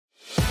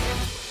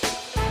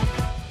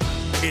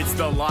It's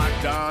the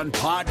Locked On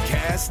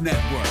Podcast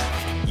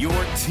Network, your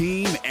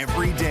team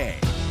every day.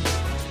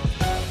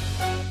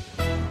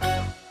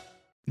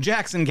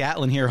 Jackson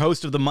Gatlin here,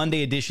 host of the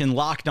Monday edition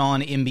Locked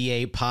On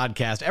NBA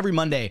podcast. Every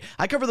Monday,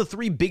 I cover the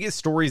three biggest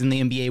stories in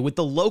the NBA with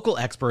the local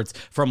experts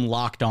from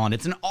Locked On.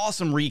 It's an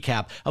awesome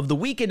recap of the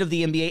weekend of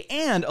the NBA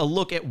and a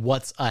look at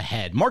what's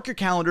ahead. Mark your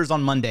calendars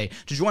on Monday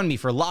to join me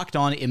for Locked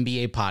On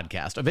NBA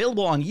podcast,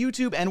 available on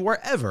YouTube and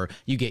wherever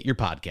you get your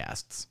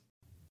podcasts.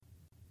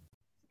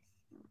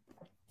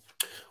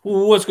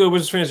 What's good,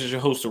 Wizards fans? It's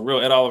your host, the real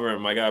Ed Oliver,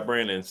 and my guy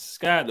Brandon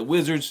Scott. The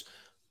Wizards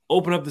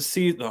open up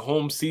the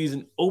home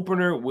season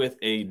opener with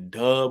a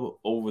dub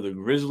over the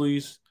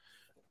Grizzlies.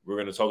 We're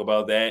going to talk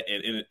about that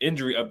and an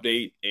injury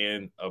update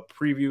and a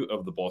preview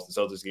of the Boston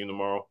Celtics game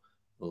tomorrow.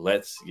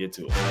 Let's get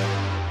to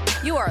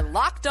it. You are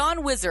Locked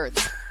On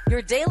Wizards,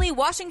 your daily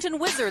Washington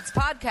Wizards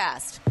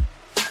podcast.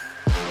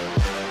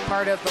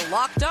 Part of the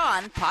Locked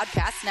On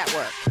Podcast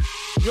Network,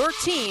 your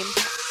team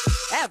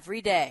every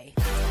day.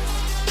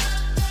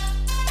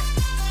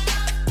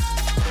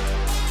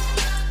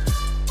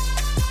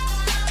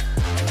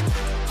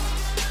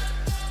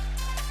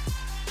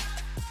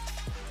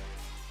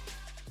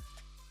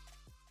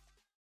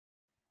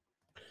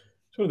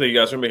 So thank you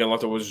guys for making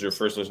Locked On Wizards your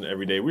first listen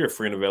every day. We are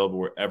free and available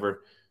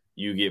wherever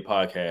you get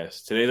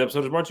podcasts. Today's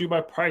episode is brought to you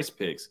by Prize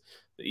Picks,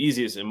 the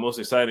easiest and most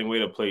exciting way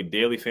to play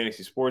daily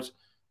fantasy sports.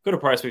 Go to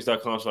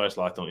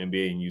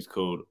prizepicks.com/LockedOnNBA and use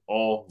code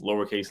all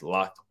lowercase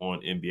Locked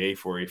On NBA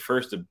for a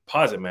first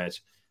deposit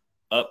match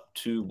up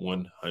to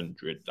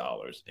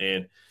 $100.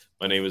 And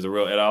my name is the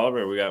real Ed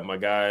Oliver. We got my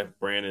guy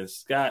Brandon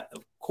Scott,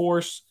 of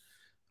course.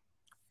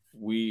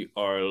 We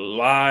are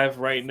live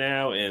right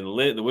now and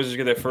lit. The Wizards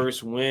get their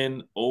first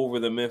win over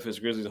the Memphis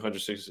Grizzlies,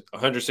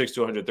 106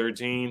 to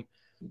 113.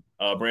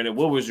 Brandon,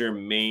 what was your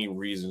main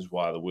reasons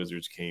why the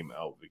Wizards came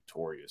out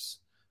victorious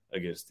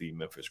against the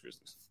Memphis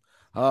Grizzlies?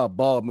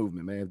 Ball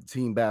movement, man.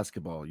 Team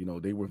basketball. You know,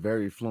 they were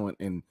very fluent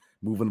in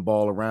moving the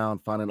ball around,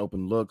 finding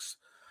open looks.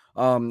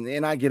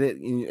 And I get it.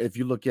 If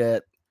you look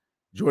at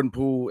Jordan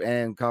Poole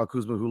and Kyle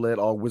Kuzma, who led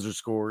all Wizard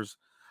scores,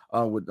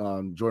 with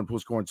Jordan Poole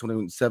scoring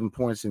 27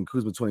 points and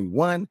Kuzma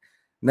 21.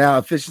 Now,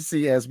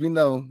 efficiency, as we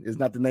know, is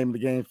not the name of the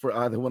game for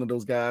either one of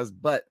those guys.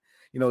 But,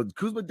 you know,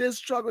 Kuzma did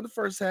struggle in the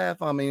first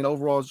half. I mean,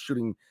 overall,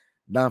 shooting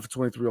 9 for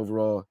 23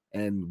 overall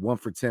and 1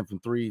 for 10 from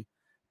 3.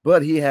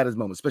 But he had his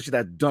moment, especially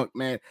that dunk,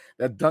 man.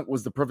 That dunk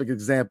was the perfect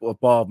example of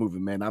ball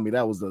movement, man. I mean,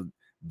 that was a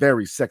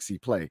very sexy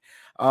play.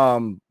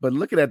 But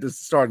looking at this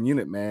starting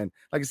unit, man,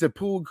 like I said,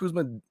 Poole and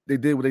Kuzma, they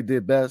did what they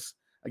did best.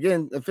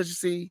 Again,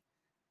 efficiency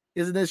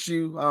is an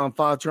issue.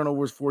 5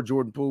 turnovers for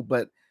Jordan Poole,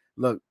 but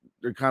look,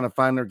 they're kind of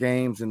finding their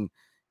games. And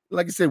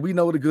like I said, we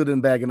know the good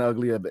and bad and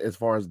ugly as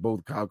far as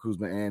both Kyle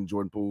Kuzma and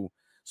Jordan Poole.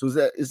 So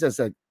it's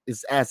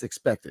as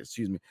expected.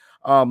 Excuse me.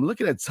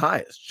 Looking at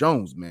Tyus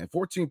Jones, man,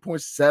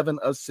 14.7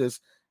 assists.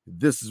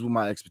 This is what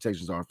my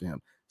expectations are for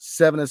him.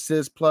 7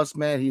 assists plus,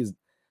 man. He's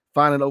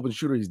finding an open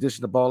shooter. He's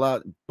dishing the ball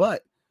out,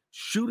 but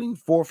shooting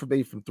 4 for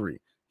 8 from 3.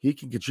 He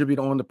can contribute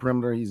on the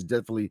perimeter. He's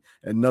definitely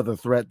another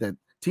threat that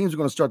teams are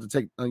going to start to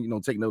take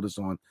notice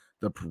on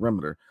the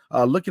perimeter.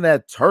 Looking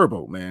at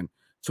Turbo, man,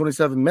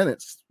 27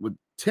 minutes with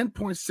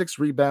 10.6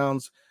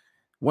 rebounds,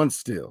 1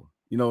 steal.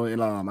 You know,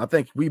 and I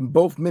think we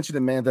both mentioned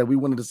it, man, that we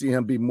wanted to see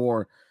him be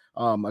more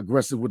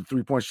aggressive with the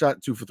 3-point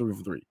shot, 2 for 3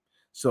 from 3.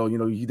 So, you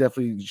know, he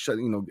definitely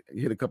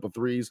hit a couple of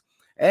threes.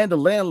 And the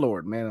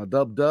landlord, man, a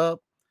dub,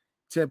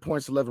 10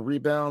 points, 11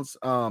 rebounds.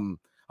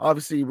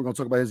 Obviously, we're going to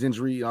talk about his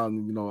injury.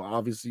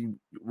 Obviously,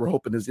 we're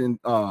hoping his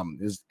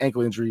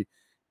ankle injury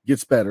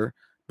gets better.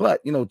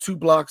 But, 2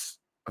 blocks,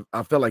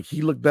 I felt like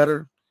he looked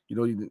better. You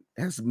know, he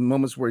has some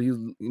moments where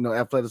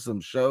athleticism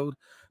showed.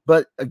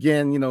 But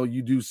again,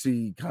 you do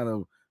see kind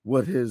of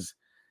what his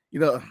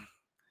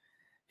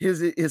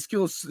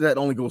skill set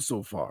only goes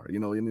so far.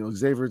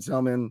 Xavier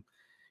Tillman,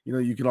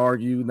 you can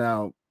argue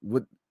now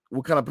what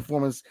kind of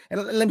performance.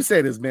 And let me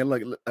say this, man,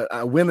 like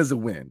a win is a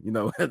win.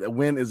 A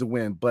win is a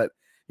win. But,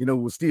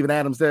 with Steven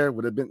Adams there,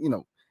 would have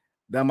been,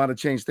 that might have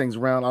changed things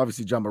around.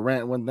 Obviously, John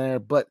Morant wasn't there.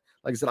 But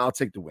like I said, I'll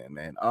take the win,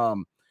 man.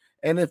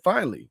 And then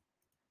finally,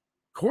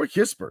 Corey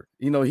Kispert,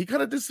 he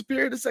kind of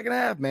disappeared in the second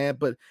half, man.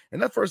 But in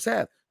that first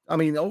half, I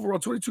mean, overall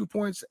 22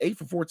 points, 8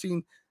 for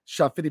 14,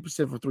 shot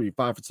 50% for 3,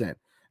 5 for 10.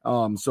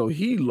 So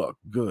he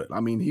looked good. I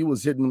mean, he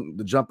was hitting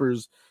the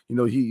jumpers,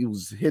 he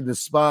was hitting the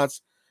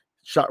spots,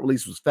 shot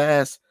release was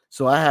fast.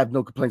 So I have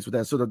no complaints with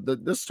that. So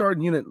the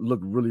starting unit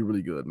looked really,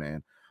 really good,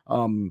 man.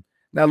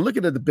 Now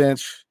looking at the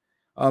bench,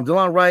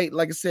 DeLon Wright,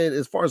 like I said,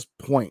 as far as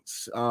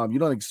points, you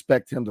don't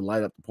expect him to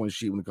light up the point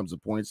sheet when it comes to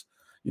points,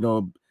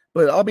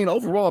 but I mean,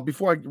 overall,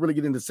 before I really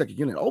get into the second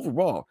unit,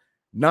 overall,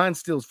 9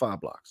 steals, 5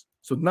 blocks.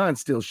 So 9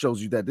 steals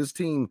shows you that this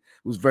team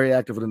was very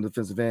active on the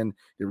defensive end.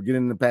 They were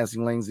getting in the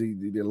passing lanes. They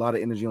did a lot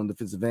of energy on the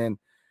defensive end.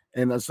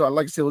 And so,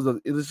 like I said,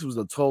 this was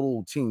a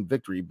total team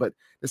victory. But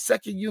the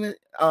second unit,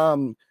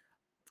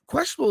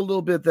 questionable a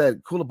little bit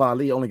that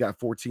Koulibaly only got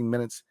 14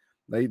 minutes.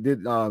 They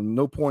did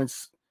no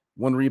points,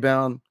 1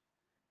 rebound.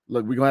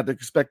 Look, we're going to have to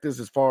expect this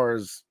as far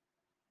as,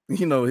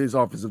 his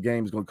offensive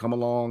game is going to come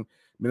along.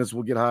 minutes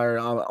will get higher.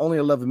 Only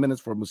 11 minutes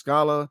for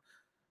Muscala.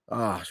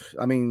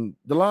 I mean,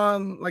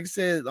 DeLon, like I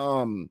said,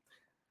 on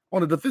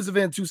the defensive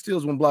end, 2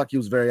 steals, 1 block. He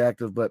was very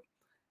active, but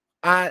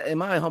in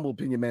my humble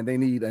opinion, man, they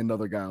need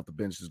another guy off the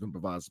bench who's going to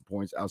provide some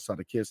points outside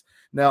of Kiss.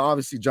 Now,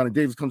 obviously, Johnny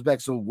Davis comes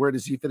back, so where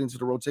does he fit into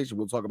the rotation?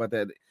 We'll talk about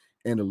that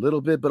in a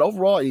little bit. But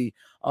overall,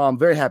 I'm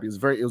very happy.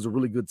 It was a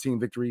really good team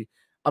victory.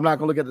 I'm not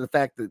going to look at the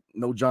fact that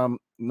no John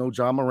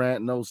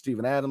Morant, no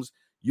Steven Adams.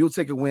 You'll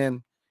take a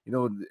win. You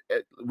know,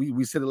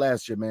 we said it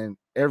last year, man.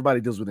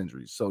 Everybody deals with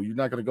injuries, so you're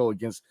not going to go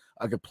against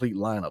a complete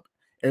lineup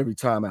every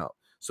time out.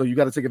 So you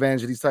got to take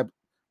advantage of these type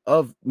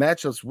of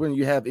matchups when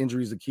you have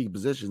injuries at key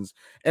positions,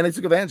 and they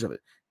took advantage of it.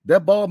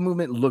 That ball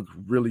movement looked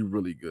really,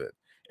 really good.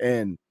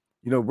 And,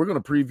 you know, we're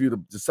going to preview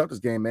the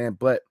Celtics game, man,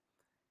 but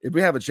if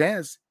we have a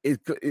chance, it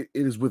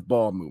is with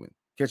ball movement,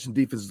 catching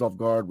defenses off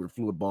guard with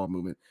fluid ball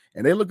movement,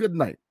 and they look good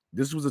tonight.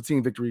 This was a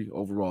team victory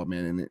overall,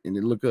 man, and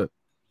it looked good.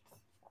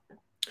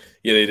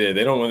 Yeah, they did.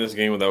 They don't win this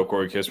game without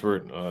Corey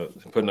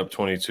Kispert putting up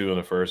 22 in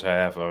the first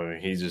half. I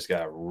mean, he just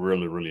got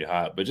really, really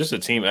hot. But just a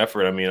team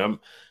effort. I mean,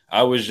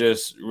 I was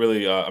just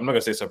really I'm not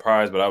gonna say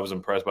surprised, but I was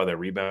impressed by their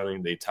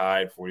rebounding. They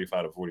tied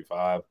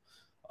 45-45.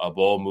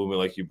 Ball movement,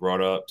 like you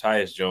brought up.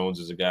 Tyus Jones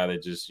is a guy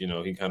that just, you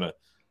know, he kind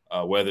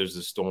of weathers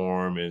the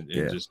storm and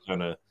just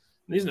kind of.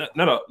 He's not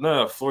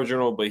a floor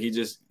general, but he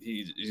just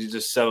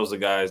settles the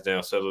guys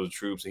down, settles the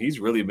troops, and he's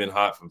really been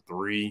hot from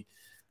 3.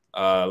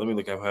 Let me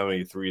look at how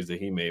many threes that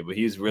he made, but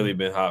he's really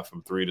been hot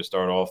from 3 to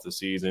start off the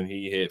season.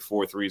 He hit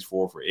 4 threes,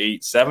 4 for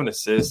 8, 7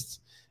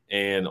 assists,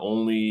 and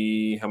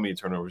only how many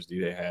turnovers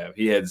do they have?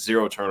 He had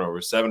 0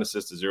 turnovers, 7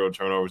 assists to 0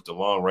 turnovers.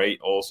 DeLon Wright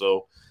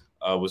also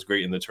was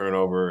great in the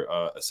turnover,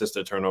 assist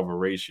to turnover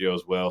ratio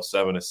as well,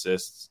 7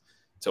 assists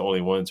to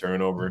only 1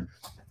 turnover.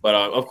 But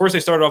of course,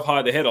 they started off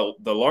hot. They had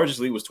the largest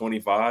lead was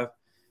 25.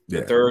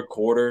 The third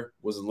quarter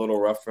was a little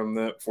rough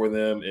for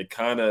them.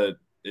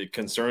 It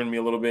concerned me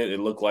a little bit.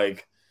 It looked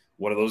like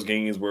one of those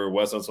games where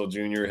Wes Unseld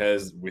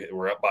Jr.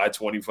 we're up by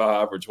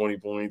 25 or 20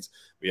 points.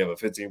 We have a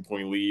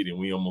 15-point lead, and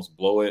we almost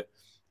blow it.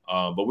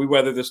 But we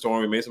weathered the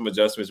storm. We made some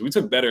adjustments. We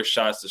took better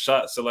shots. The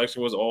shot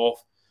selection was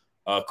off.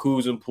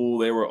 Kuz and Poole,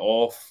 they were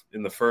off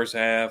in the first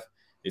half.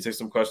 They took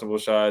some questionable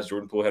shots.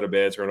 Jordan Poole had a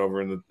bad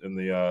turnover in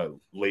the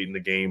late in the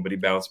game, but he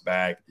bounced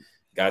back,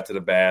 got to the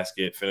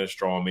basket, finished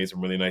strong, made some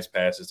really nice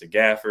passes to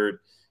Gafford.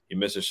 He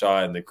missed a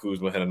shot, and then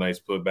Kuzma had a nice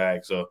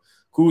putback. So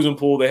Kuz and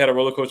Poole, they had a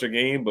roller coaster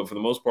game, but for the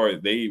most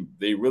part, they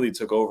really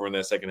took over in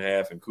that second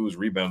half, and Kuz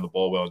rebounded the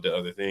ball well and did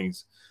other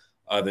things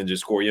than just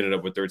score. He ended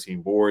up with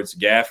 13 boards.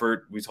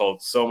 Gafford, we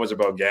talked so much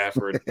about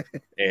Gafford,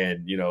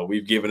 and, you know,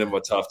 we've given him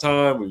a tough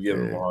time. We've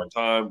given him a hard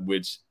time,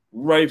 which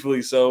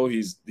rightfully so.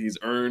 He's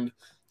earned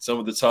some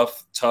of the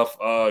tough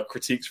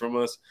critiques from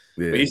us.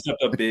 But he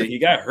stepped up big. He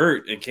got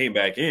hurt and came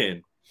back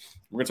in.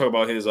 We're going to talk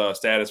about his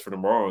status for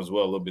tomorrow as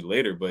well a little bit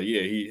later. But,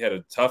 yeah, he had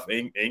a tough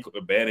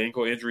a bad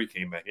ankle injury,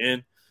 came back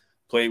in,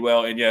 played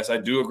well. And, yes, I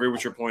do agree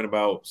with your point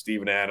about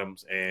Steven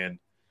Adams and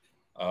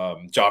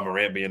John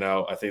Morant being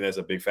out. I think that's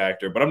a big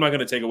factor. But I'm not going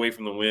to take away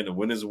from the win. A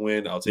win is a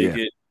win. I'll take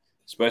it,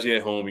 especially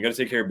at home. You got to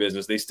take care of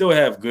business. They still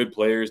have good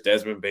players.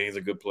 Desmond Bane's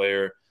a good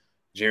player.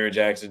 Jaren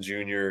Jackson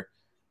Jr.,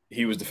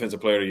 he was Defensive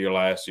Player of the Year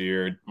last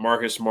year.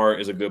 Marcus Smart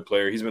is a good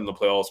player. He's been in the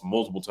playoffs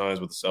multiple times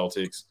with the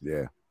Celtics.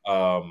 Yeah.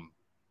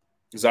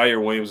 Zaire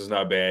Williams is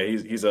not bad.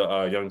 He's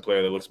a young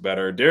player that looks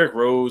better. Derrick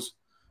Rose,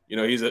 you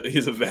know, he's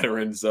a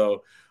veteran.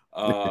 So,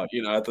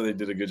 you know, I thought they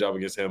did a good job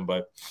against him.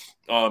 But,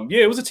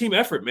 it was a team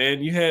effort,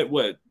 man. You had,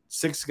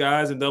 6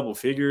 guys in double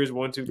figures,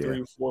 1, 2,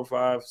 3, 4,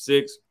 5,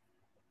 6.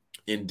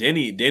 And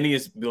Denny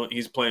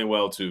he's playing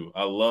well too.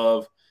 I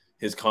love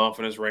his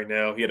confidence right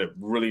now. He had a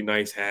really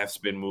nice half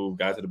spin move,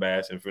 got to the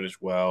basket and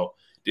finished well.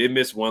 Did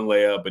miss 1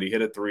 layup, but he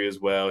hit a 3 as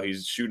well.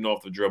 He's shooting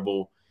off the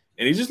dribble,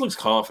 and he just looks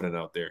confident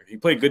out there. He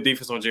played good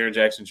defense on Jaren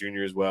Jackson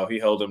Jr. as well. He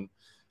held him.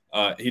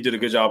 He did a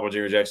good job on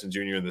Jaren Jackson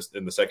Jr.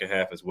 in the second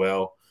half as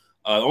well.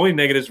 The only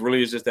negatives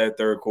really is just that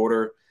third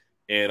quarter,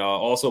 and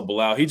also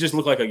Bilal. He just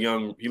looked like a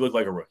rookie. He looked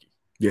like a rookie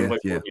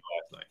last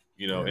night,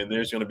 you know. And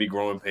there's going to be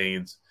growing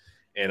pains.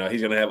 And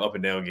he's going to have up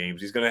and down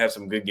games. He's going to have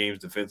some good games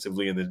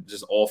defensively, and then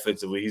just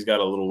offensively, he's got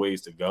a little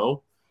ways to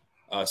go.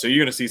 So you're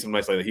going to see some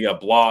nights like that. He got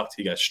blocked,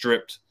 he got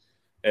stripped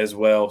as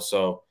well.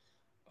 So,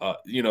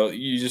 you know,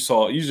 you just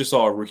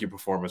saw a rookie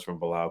performance from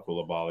Bilal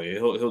Coulibaly.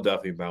 He'll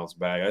definitely bounce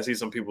back. I see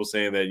some people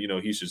saying that, you know,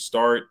 he should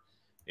start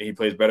and he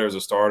plays better as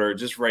a starter.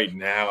 Just right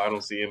now, I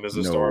don't see him as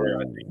a starter.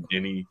 I think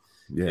Denny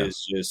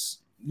is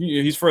just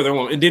he's further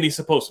along, and Denny's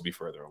supposed to be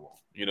further along.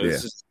 You know, this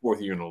is his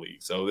 4th year in the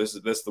league, so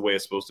that's the way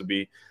it's supposed to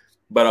be.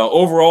 But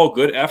overall,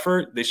 good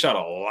effort. They shot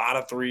a lot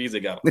of threes. They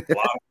got a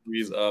lot of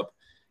threes up.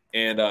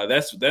 And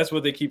that's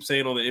what they keep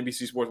saying on the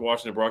NBC Sports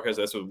Washington broadcast.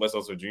 That's what Wes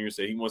Unseld Jr.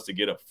 said. He wants to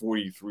get up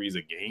 43s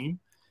a game.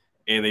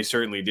 And they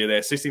certainly did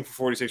that. 16 for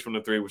 46 from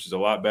the 3, which is a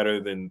lot better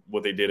than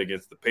what they did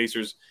against the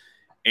Pacers.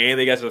 And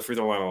they got to the free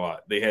throw line a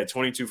lot. They had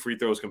 22 free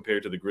throws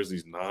compared to the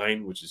Grizzlies'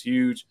 9, which is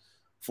huge.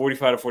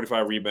 45 to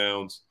 45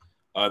 rebounds.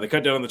 They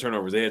cut down on the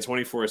turnovers. They had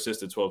 24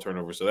 assists and 12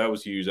 turnovers. So that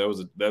was huge. That was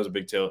a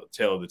big tail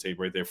of the tape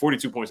right there.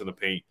 42 points in the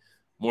paint.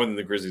 more than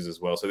the Grizzlies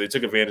as well. So they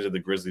took advantage of the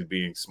Grizzlies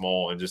being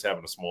small and just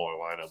having a smaller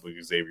lineup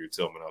with Xavier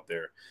Tillman out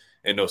there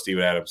and no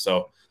Steven Adams.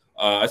 So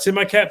I tip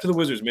my cap to the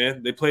Wizards,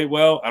 man. They played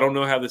well. I don't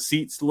know how the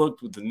seats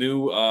looked with the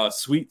new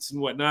suites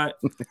and whatnot.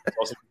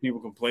 Also, people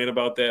complain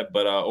about that.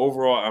 But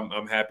overall,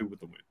 I'm happy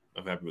with the win.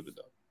 I'm happy with the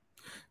dub.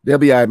 They'll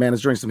be all right, man.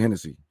 Let's drink some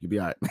Hennessy. You'll be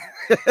all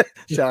right.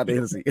 Shout out to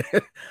Hennessy.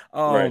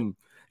 Right.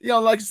 You know,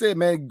 like you said,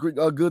 man,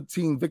 a good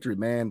team victory,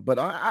 man. But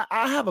I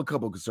have a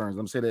couple of concerns.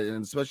 I'm saying that,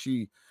 and especially,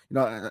 you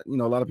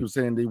know, a lot of people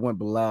saying they want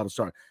Bilal to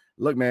start.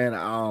 Look, man,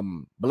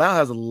 Bilal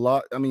has a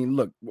lot. I mean,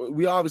 look,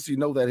 we obviously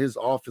know that his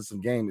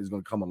offensive game is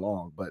going to come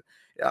along, but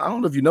I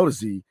don't know if you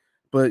notice,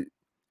 but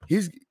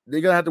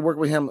they're gonna have to work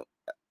with him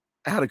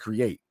how to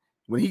create.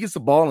 When he gets the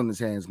ball in his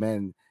hands,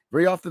 man,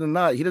 very often than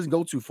not, he doesn't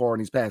go too far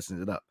and he's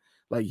passing it up.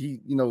 Like you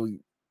know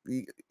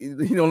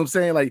what I'm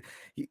saying? Like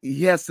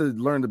he has to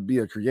learn to be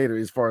a creator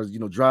as far as, you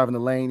know, driving the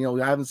lane. You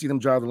know, I haven't seen him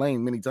drive the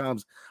lane many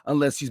times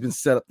unless he's been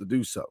set up to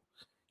do so.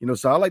 You know,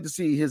 so I like to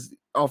see his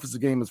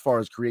offensive game as far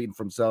as creating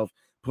for himself,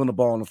 putting the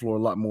ball on the floor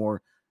a lot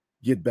more,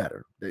 get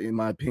better, in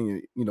my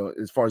opinion, you know,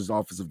 as far as his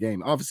offensive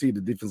game. Obviously,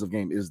 the defensive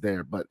game is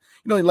there, but,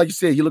 you know, like you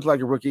said, he looked like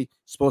a rookie,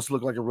 supposed to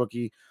look like a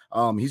rookie.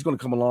 He's going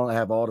to come along. I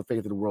have all the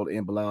faith in the world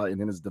in Bilal and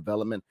in his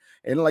development.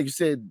 And like you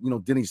said, you know,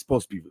 Denny's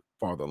supposed to be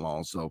farther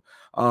along. So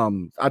I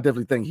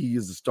definitely think he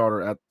is the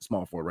starter at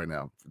small forward right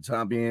now, for the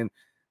time being,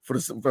 for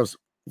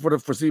the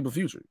foreseeable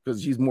future,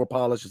 because he's more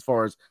polished as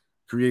far as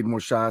creating more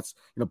shots,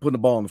 you know, putting the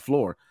ball on the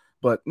floor.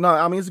 But no,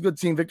 I mean, it's a good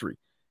team victory.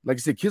 Like I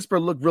said,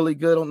 Kispert looked really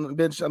good on the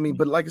bench. I mean,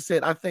 but like I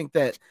said, I think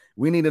that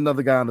we need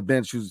another guy on the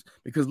bench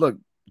because look,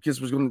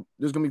 Kispert's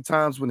there's gonna be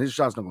times when his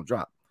shot's not gonna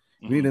drop.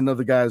 We need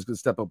another guy who's gonna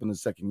step up in the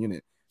second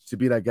unit to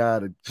be that guy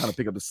to kind of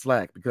pick up the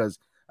slack, because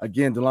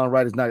again, DeLon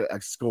Wright is not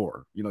a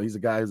scorer. You know, he's a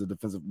guy who's a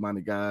defensive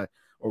minded guy,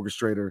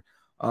 orchestrator.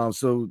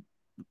 So,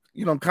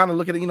 you know, I'm kind of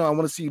looking at, you know, I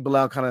want to see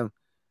Bilal kind of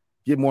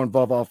get more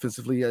involved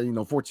offensively. You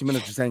know, 14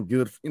 minutes just ain't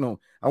good. You know,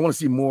 I want to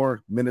see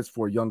more minutes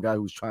for a young guy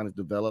who's trying to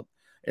develop.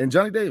 And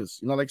Johnny Davis,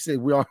 you know, like I said,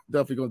 we are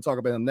definitely going to talk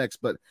about him next,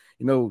 but,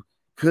 you know,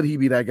 could he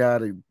be that guy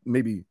to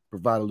maybe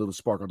provide a little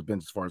spark on the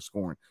bench as far as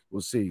scoring?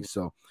 We'll see.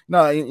 So,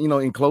 no, you know,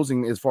 in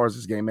closing, as far as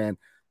this game, man,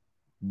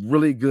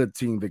 really good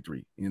team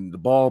victory. And the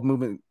ball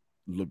movement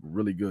looked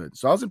really good.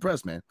 So I was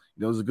impressed, man.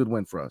 You know, it was a good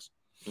win for us.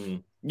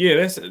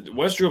 Yeah,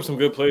 West drew up some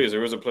good plays.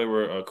 There was a play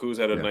where Kuz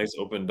had a nice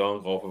open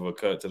dunk off of a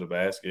cut to the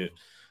basket.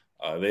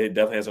 They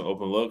definitely had some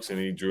open looks, and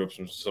he drew up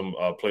some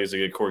plays to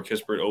get Corey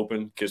Kispert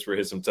open. Kispert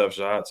hit some tough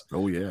shots.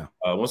 Oh, yeah.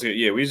 Once again,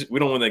 yeah, we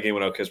don't win that game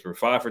without Kispert.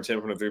 5 for 10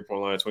 from the three-point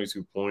line,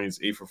 22 points,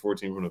 8 for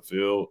 14 from the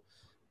field.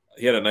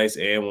 He had a nice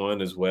and one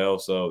as well.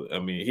 So, I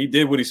mean, he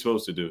did what he's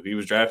supposed to do. He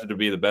was drafted to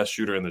be the best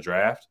shooter in the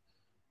draft,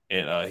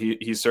 and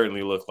he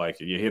certainly looked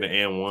like it. You hit an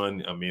and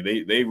one. I mean,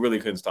 they really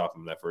couldn't stop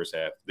him in that first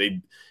half.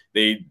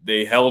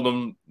 They held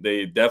him.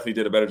 They definitely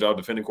did a better job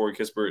defending Corey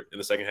Kispert in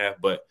the second half,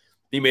 but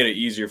he made it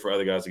easier for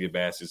other guys to get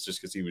baskets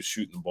just because he was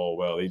shooting the ball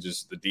well.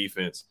 The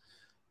defense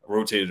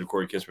rotated to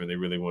Corey Kispert, and they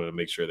really wanted to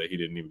make sure that he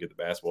didn't even get the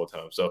basketball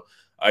time. So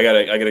I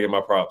gotta give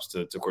my props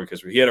to Corey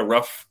Kispert. He had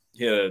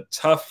a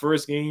tough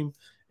first game,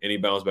 and he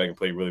bounced back and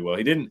played really well.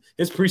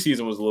 His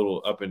preseason was a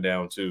little up and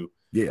down too.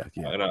 Yeah.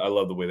 And I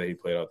love the way that he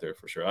played out there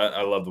for sure.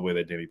 I love the way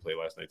that Denny played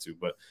last night too.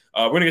 But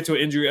we're gonna get to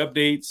injury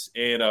updates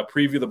and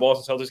preview the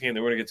Boston Celtics game.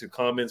 Then we're gonna get to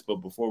comments. But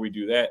before we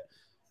do that,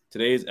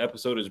 today's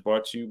episode is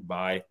brought to you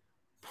by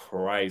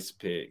Prize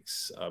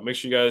Picks. Make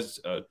sure you guys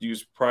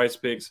use Prize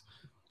Picks.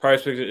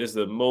 Prize Picks is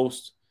the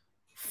most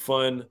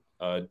fun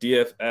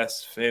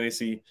DFS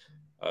fantasy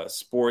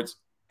sports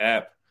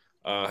app.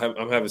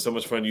 I'm having so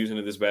much fun using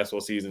it this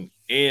basketball season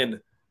and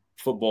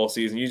football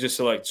season. You just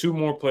select 2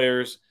 more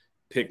players,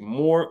 pick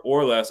more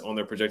or less on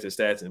their projected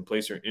stats, and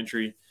place your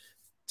entry.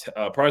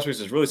 Prize Picks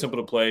is really simple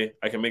to play.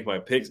 I can make my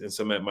picks and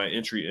submit my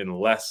entry in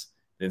less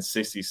than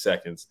 60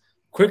 seconds.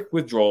 Quick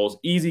withdrawals,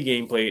 easy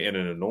gameplay, and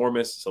an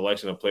enormous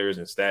selection of players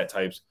and stat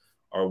types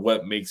are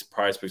what makes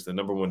Prize Picks the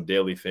 #1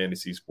 daily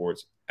fantasy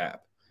sports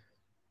app.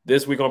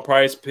 This week on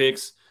Prize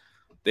Picks,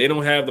 they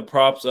don't have the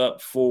props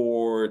up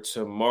for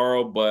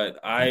tomorrow,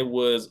 but I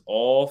was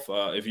off.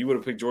 If you would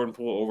have picked Jordan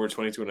Poole over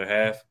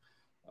 22.5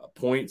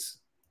 points,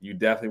 you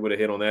definitely would have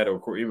hit on that,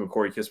 or even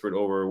Corey Kispert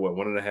over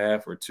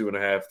 1.5 or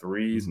 2.5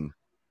 threes.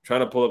 Trying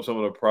to pull up some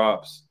of the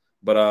props.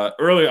 But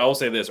earlier, I will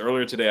say this.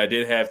 Earlier today, I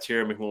did have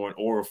Terry McLaurin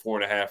over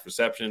 4.5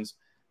 receptions.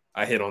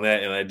 I hit on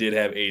that, and I did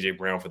have A.J.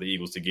 Brown for the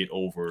Eagles to get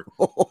over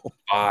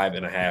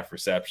 5.5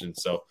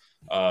 receptions. So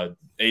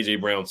A.J.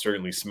 Brown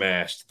certainly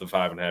smashed the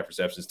 5.5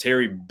 receptions.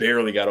 Terry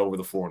barely got over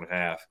the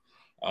 4.5.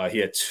 He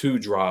had 2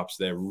 drops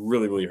that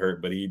really, really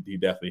hurt, but he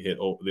definitely hit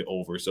the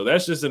over. So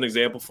that's just an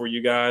example for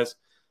you guys.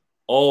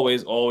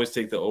 Always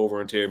take the over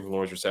on Terry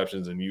McLaurin's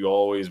receptions, and you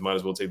always might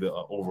as well take the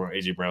over on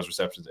A.J. Brown's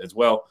receptions as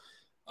well.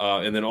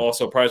 And then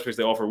also Prize Picks,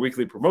 they offer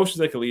weekly promotions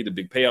that can lead to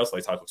big payouts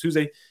like Taco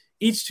Tuesday.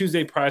 Each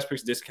Tuesday, Prize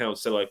Picks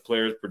discounts select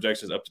players'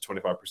 projections up to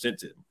 25%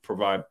 to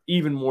provide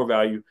even more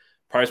value.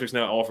 Prize Picks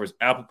now offers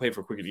Apple Pay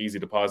for quick and easy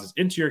deposits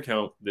into your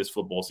account this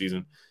football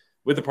season.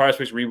 With the Prize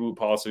Picks reboot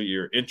policy,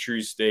 your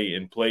entries stay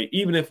in play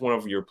even if one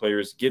of your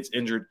players gets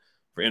injured.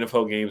 For for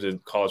NFL games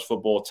and college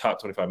football top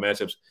 25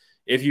 matchups.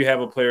 If you have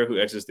a player who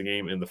exits the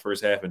game in the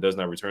first half and does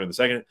not return in the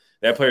second,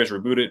 that player is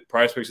rebooted.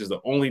 PrizePicks is the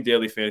only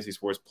daily fantasy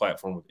sports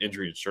platform with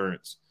injury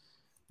insurance.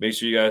 Make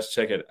sure you guys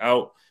check it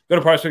out. Go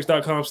to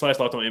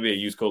prizepicks.com/LockedOnNBA.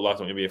 Use code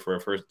LockedOnNBA for a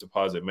first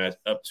deposit match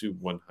up to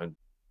 $100.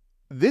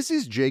 This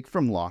is Jake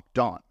from Locked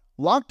On.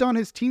 Locked On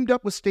has teamed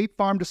up with State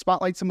Farm to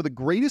spotlight some of the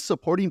greatest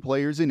supporting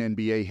players in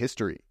NBA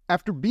history.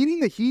 After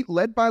beating the Heat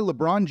led by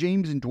LeBron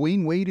James and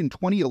Dwayne Wade in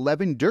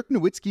 2011, Dirk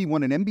Nowitzki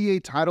won an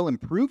NBA title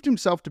and proved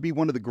himself to be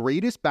one of the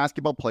greatest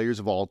basketball players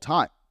of all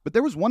time. But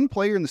there was one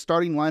player in the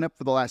starting lineup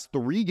for the last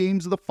 3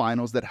 games of the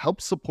finals that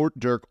helped support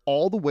Dirk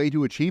all the way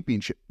to a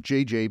championship,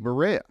 JJ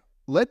Barea.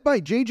 Led by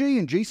JJ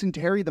and Jason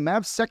Terry, the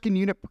Mavs' second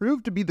unit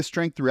proved to be the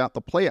strength throughout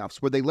the playoffs,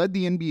 where they led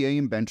the NBA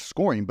in bench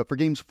scoring. But for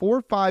games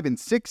 4, 5, and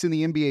 6 in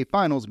the NBA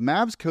Finals,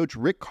 Mavs coach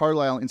Rick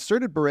Carlisle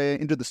inserted Barea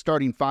into the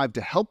starting 5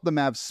 to help the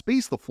Mavs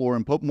space the floor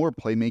and put more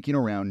playmaking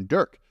around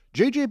Dirk.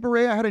 JJ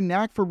Barea had a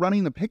knack for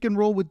running the pick and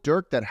roll with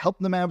Dirk that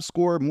helped the Mavs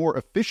score more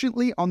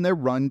efficiently on their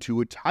run to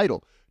a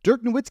title.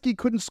 Dirk Nowitzki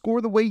couldn't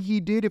score the way he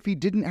did if he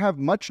didn't have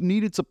much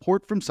needed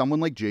support from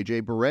someone like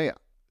JJ Barea.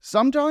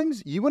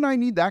 Sometimes you and I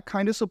need that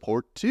kind of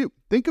support too.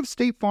 Think of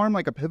State Farm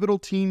like a pivotal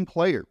team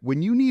player.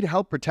 When you need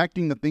help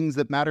protecting the things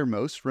that matter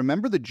most,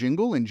 remember the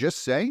jingle and just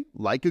say,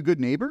 like a good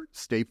neighbor,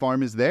 State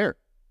Farm is there.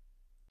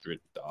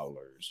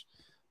 $100.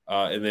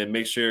 And then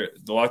make sure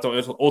the Locked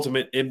On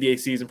Ultimate NBA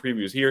season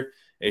preview is here.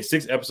 A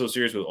 6-episode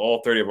series with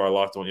all 30 of our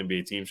Locked On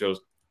NBA team shows,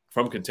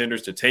 from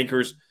contenders to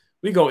tankers.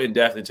 We go in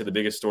depth into the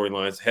biggest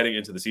storylines heading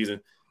into the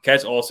season.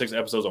 Catch all 6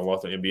 episodes on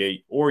Locked On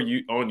NBA or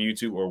on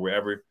YouTube or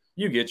wherever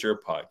you get your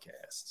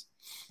podcasts.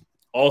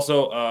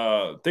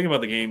 Also, thinking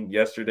about the game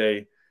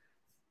yesterday,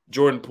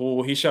 Jordan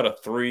Poole, he shot a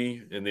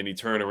 3 and then he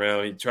turned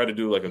around. He tried to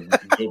do like a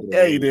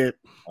yeah, he did.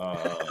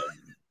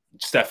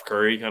 Steph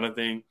Curry kind of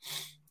thing.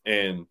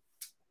 And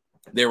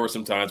there were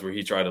some times where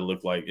he tried to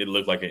look like an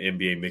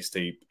NBA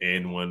mixtape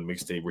and one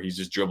mixtape where he's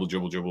just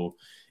dribble.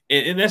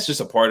 And that's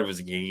just a part of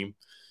his game.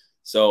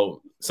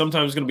 So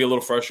sometimes it's going to be a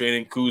little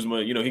frustrating.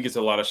 Kuzma, he gets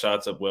a lot of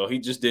shots up well. He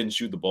just didn't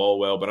shoot the ball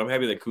well, but I'm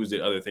happy that Kuz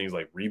did other things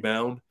like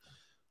rebound.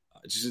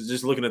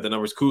 Just looking at the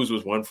numbers, Kuz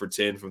was 1 for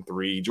 10 from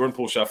 3. Jordan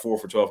Poole shot 4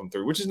 for 12 from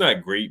 3, which is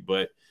not great,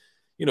 but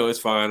it's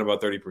fine,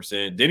 about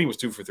 30%. Denny was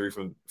 2 for 3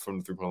 from the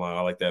 3-point line.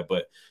 I like that.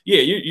 But yeah,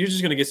 you're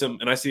just gonna get some.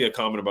 And I see a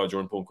comment about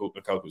Jordan Poole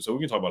and Kuz, so we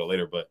can talk about it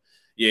later. But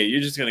yeah,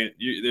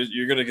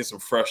 you're gonna get some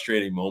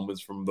frustrating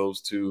moments from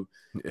those two.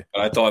 Yeah.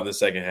 But I thought in the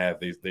second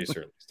half they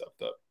certainly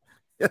stepped up.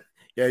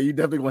 Yeah, you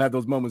definitely gonna have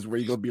those moments where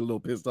you're gonna be a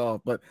little pissed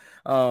off. But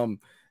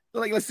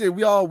like let's say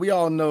we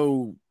all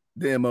know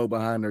the MO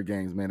behind their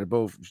games, man. They're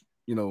both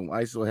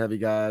ISO heavy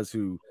guys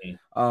who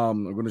are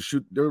going to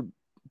shoot their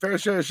fair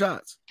share of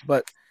shots.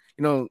 But,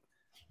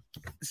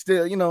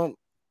 still,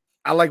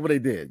 I like what they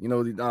did.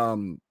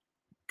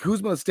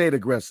 Kuzma stayed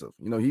aggressive.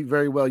 He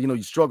very well,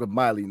 he struggled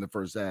mildly in the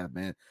first half,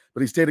 man,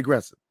 but he stayed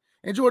aggressive.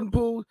 And Jordan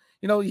Poole,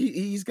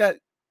 he's got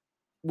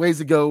ways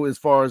to go as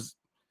far as,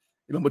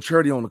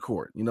 maturity on the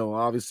court.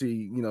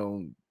 Obviously,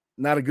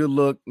 not a good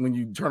look when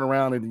you turn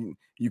around and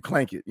you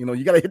clank it.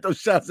 You got to hit those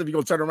shots if you're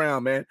going to turn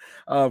around, man,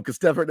 because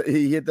Steph,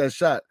 he hit that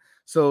shot.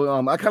 So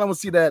I kind of want to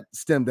see that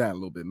stem down a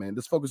little bit, man.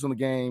 Just focus on the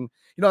game.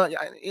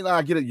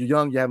 I get it. You're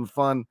young, you're having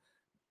fun,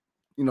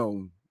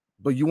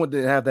 but you want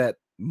to have that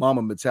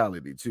mama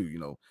mentality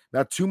too,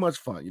 not too much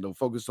fun,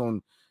 focus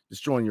on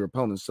destroying your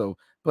opponents. So,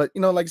 but,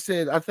 like I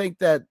said, I think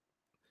that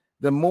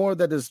the more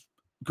that this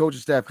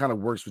coaching staff kind of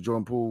works with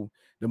Jordan Poole,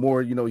 the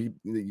more,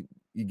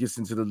 he gets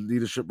into the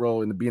leadership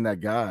role and being that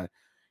guy,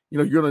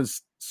 you're going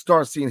to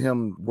start seeing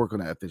him work on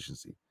that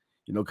efficiency.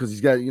 Because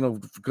he's got,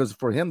 because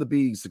for him to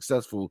be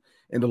successful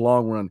in the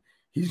long run,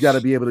 he's got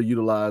to be able to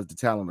utilize the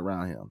talent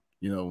around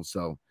him,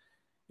 so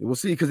we'll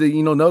see. Because,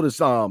 notice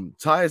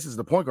Tyus is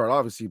the point guard,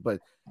 obviously, but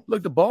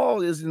look, the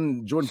ball is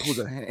in Jordan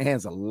Poole's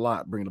hands a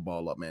lot, bringing the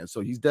ball up, man. So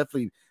he's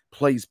definitely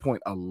plays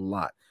point a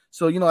lot.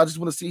 So, I just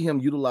want to see him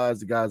utilize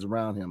the guys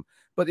around him.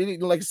 But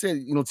like I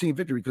said, team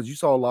victory, because you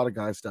saw a lot of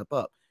guys step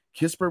up.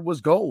 Kispert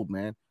was gold,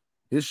 man.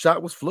 His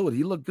shot was fluid.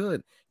 He looked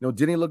good.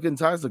 Denny looked good and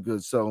Tyus looked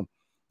good. So,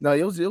 no,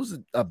 it was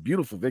a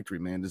beautiful victory,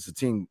 man. It's a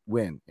team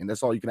win, and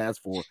that's all you can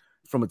ask for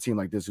from a team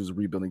like this, who's a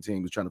rebuilding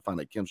team, who's trying to find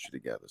that chemistry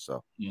together.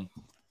 So,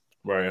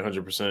 right,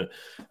 100%.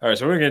 All right,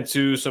 so we're going to get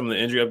into some of the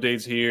injury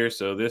updates here.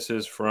 So this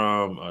is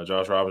from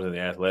Josh Robinson, The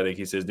Athletic.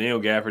 He says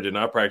Daniel Gafford did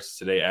not practice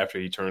today after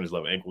he turned his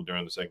left ankle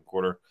during the second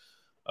quarter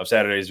of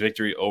Saturday's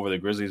victory over the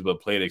Grizzlies, but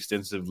played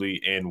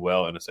extensively and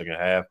well in the second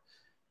half.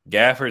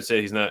 Gafford said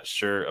he's not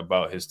sure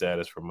about his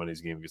status for Monday's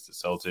game against the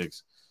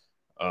Celtics.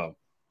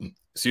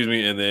 Excuse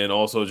me. And then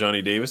also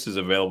Johnny Davis is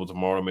available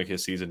tomorrow to make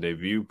his season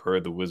debut per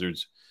the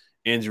Wizards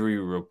injury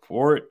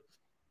report.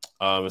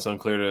 It's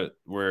unclear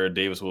where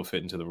Davis will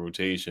fit into the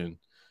rotation.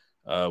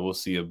 We'll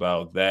see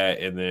about that.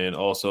 And then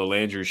also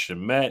Landry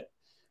Shamet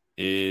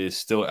is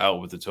still out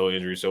with the toe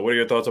injury. So what are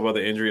your thoughts about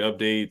the injury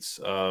updates?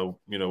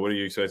 What are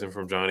you expecting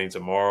from Johnny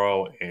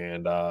tomorrow?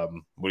 And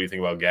what do you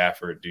think about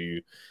Gafford?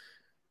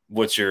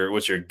 What's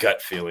your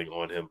gut feeling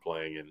on him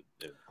playing? And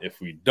if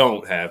we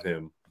don't have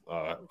him,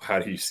 How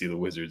do you see the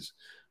Wizards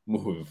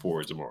moving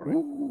forward tomorrow night?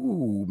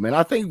 Ooh, man,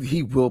 I think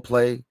he will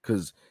play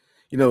because,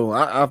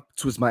 I've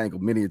twisted my ankle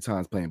many a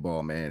times playing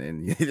ball, man,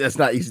 and that's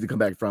not easy to come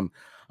back from.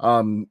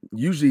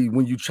 Usually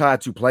when you try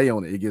to play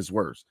on it, it gets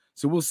worse.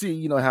 So we'll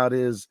see, how it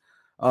is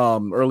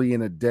early in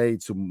the day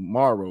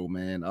tomorrow,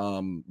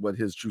 man, what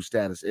his true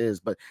status is.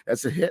 But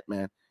that's a hit,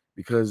 man,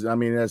 because,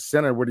 as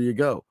center, where do you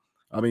go?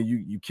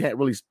 You can't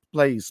really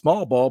play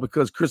small ball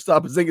because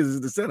Kristaps Porzingis is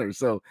the center.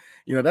 So,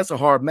 that's a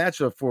hard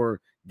matchup for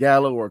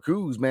Gallo or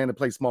Kuz, man, to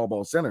play small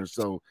ball center.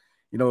 So,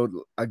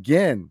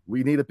 again,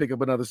 we need to pick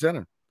up another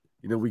center.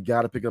 We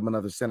got to pick up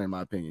another center, in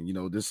my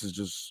opinion. This is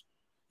just,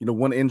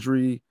 one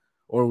injury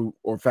or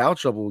foul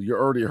trouble, you're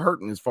already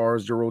hurting as far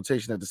as your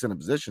rotation at the center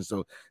position.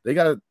 So they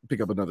got to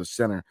pick up another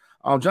center.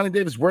 Johnny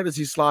Davis, where does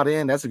he slot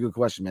in? That's a good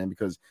question, man,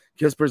 because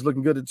Kisper's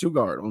looking good at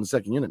 2-guard on the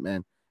second unit,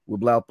 man, with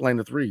Blau playing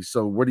the 3.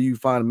 So where do you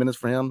find minutes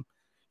for him?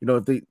 I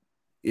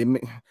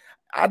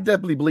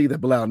definitely believe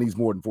that Blau needs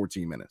more than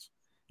 14 minutes,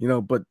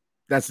 but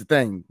that's the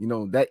thing,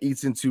 that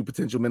eats into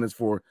potential minutes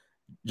for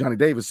Johnny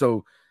Davis.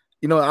 So,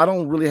 I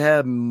don't really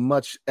have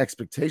much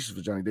expectations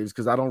for Johnny Davis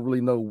because I don't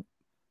really know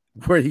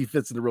where he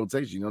fits in the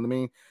rotation. You know what I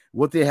mean?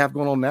 What they have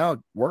going on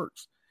now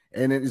works.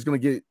 And it's going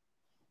to get,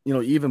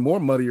 even more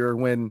muddier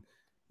when,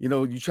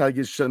 you try to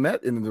get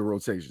Shamet into the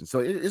rotation. So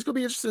it's going to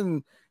be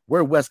interesting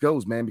where West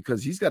goes, man,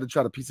 because he's got to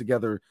try to piece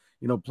together,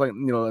 play,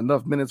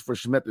 enough minutes for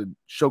Shamet to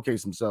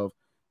showcase himself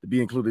to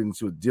be included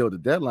into a deal at the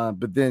deadline.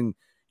 But then,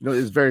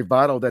 it's very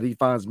vital that he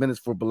finds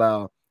minutes for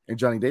Bilal and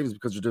Johnny Davis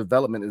because the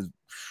development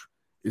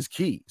is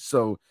key.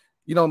 So,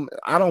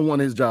 I don't want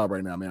his job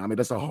right now, man.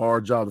 That's a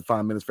hard job to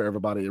find minutes for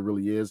everybody. It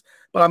really is.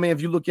 But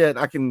if you look at,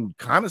 I can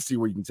kind of see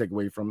where you can take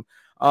away from.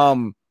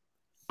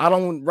 I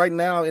don't right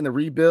now in the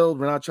rebuild.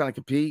 We're not trying to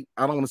compete.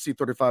 I don't want to see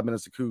 35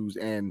 minutes of Kuz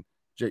and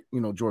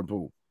Jordan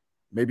Poole.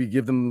 Maybe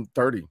give them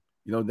 30.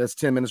 That's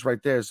 10 minutes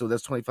right there. So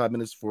that's 25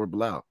 minutes for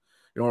Bilal.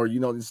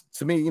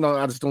 To me,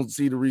 I just don't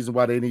see the reason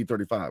why they need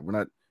 35. We're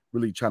not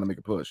really trying to make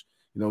a push.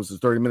 So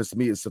 30 minutes to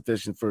me is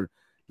sufficient for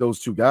those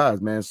two guys,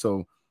 man.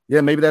 So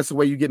yeah, maybe that's the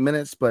way you get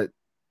minutes, but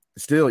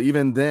still,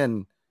 even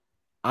then,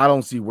 I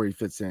don't see where he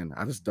fits in.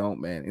 I just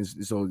don't, man.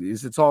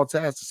 It's a tall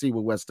task to see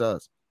what West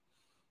does.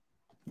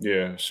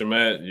 Yeah,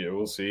 Shamet,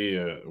 we'll see.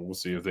 We'll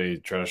see if they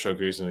try to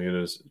showcase him and get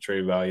his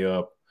trade value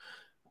up.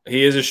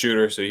 He is a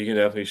shooter, so he can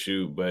definitely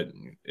shoot, but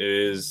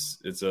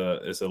it's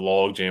a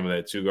log jam in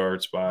that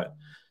 2-guard spot.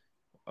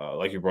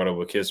 Like you brought up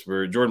with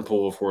Kispert. Jordan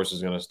Poole, of course,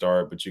 is going to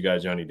start, but you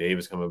got Johnny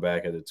Davis coming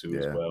back at the 2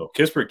 as well.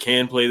 Kispert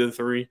can play the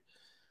 3.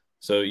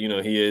 So,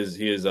 he is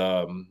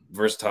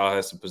versatile,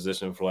 has some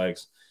position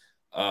flex.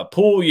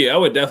 Poole, I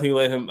would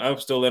definitely I would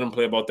still let him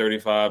play about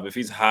 35. If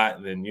he's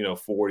hot, then,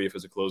 40 if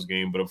it's a close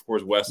game. But, of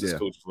course, West is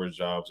coaching for his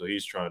job, so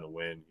he's trying to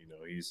win.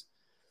 He's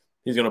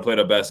going to play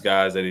the best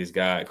guys that he's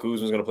got.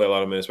 Kuzma's going to play a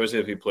lot of minutes, especially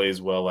if he plays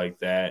well like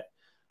that.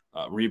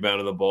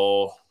 Rebounding the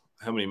ball.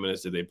 How many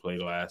minutes did they play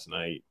last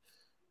night?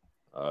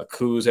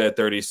 Kuz had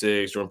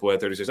 36, Jordan Poole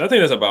had 36. I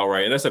think that's about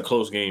right, and that's a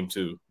close game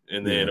too.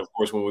 And then, of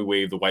course, when we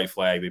waved the white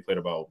flag, they played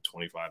about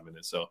 25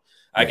 minutes. So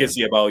I can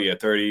see about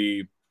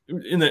 30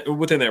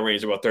 within that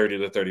range, about 30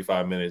 to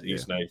 35 minutes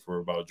each night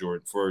for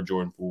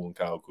Jordan Poole and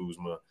Kyle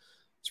Kuzma,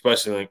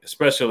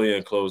 especially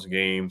in close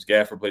games.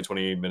 Gafford played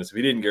 28 minutes. If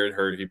he didn't get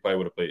hurt, he probably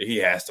would have played. He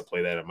has to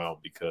play that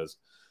amount because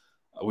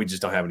we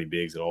just don't have any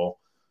bigs at all.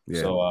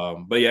 Yeah.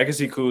 So, but I can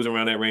see Kuz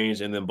around that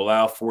range, and then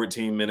Bilal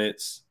 14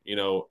 minutes.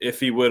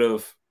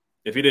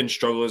 If he didn't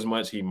struggle as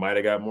much, he might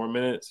have got more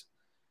minutes.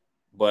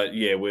 But,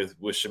 with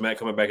Shamet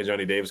coming back and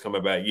Johnny Davis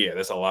coming back,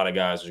 that's a lot of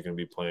guys that are going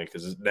to be playing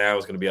because now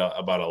it's going to be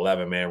about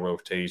 11-man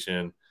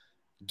rotation.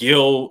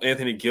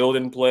 Anthony Gill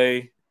didn't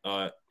play.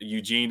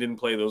 Eugene didn't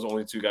play. Those are the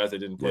only 2 guys that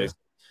didn't play.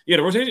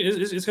 The rotation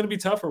is going to be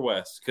tough for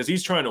West because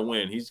he's trying to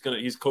win. He's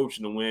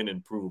coaching to win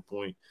and prove a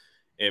point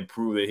and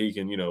prove that he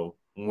can,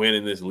 win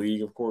in this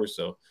league, of course.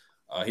 So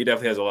he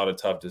definitely has a lot of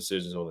tough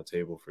decisions on the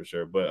table for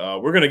sure.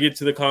 But we're going to get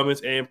to the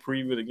comments and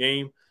preview the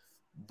game.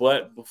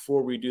 But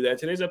before we do that,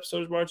 today's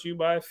episode is brought to you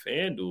by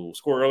FanDuel.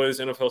 Score early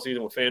this NFL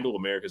season with FanDuel,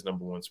 America's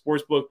 #1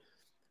 sportsbook.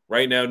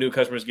 Right now, new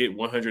customers get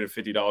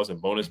 $150 in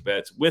bonus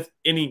bets with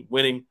any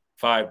winning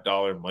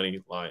 $5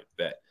 money line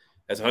bet.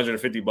 That's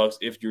 $150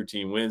 if your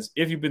team wins.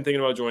 If you've been thinking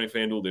about joining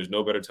FanDuel, there's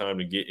no better time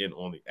to get in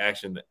on the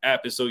action. The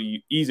app is so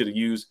easy to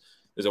use.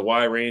 There's a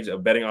wide range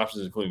of betting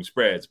options, including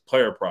spreads,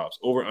 player props,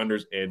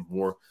 over-unders, and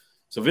more.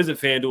 So visit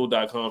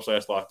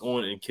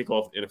FanDuel.com/locked-on and kick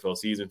off the NFL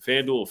season.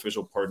 FanDuel,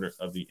 official partner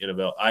of the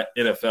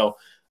NFL.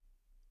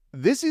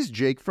 This is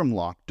Jake from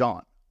Locked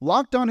On.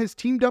 Locked On has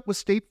teamed up with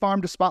State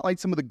Farm to spotlight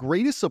some of the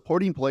greatest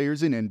supporting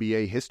players in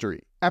NBA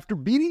history. After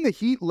beating the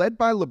Heat led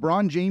by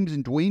LeBron James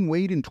and Dwayne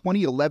Wade in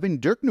 2011,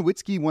 Dirk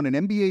Nowitzki won an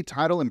NBA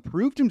title and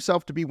proved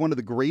himself to be one of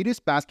the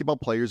greatest basketball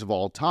players of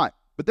all time.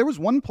 But there was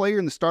one player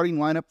in the starting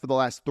lineup for the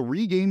last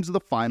 3 games of the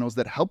finals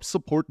that helped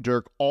support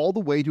Dirk all the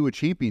way to a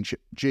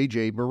championship,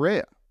 JJ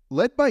Barea.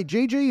 Led by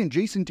JJ and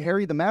Jason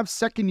Terry, the Mavs'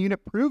 second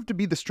unit proved to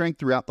be the strength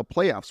throughout the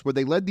playoffs, where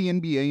they led the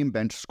NBA in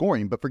bench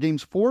scoring. But for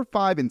games 4,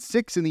 5, and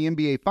 6 in the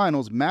NBA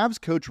Finals,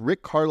 Mavs coach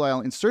Rick Carlisle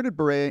inserted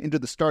Barea into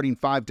the starting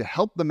five to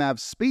help the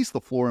Mavs space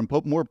the floor and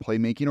put more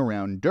playmaking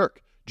around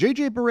Dirk.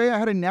 JJ Barea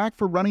had a knack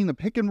for running the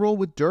pick and roll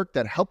with Dirk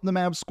that helped the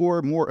Mavs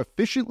score more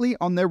efficiently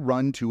on their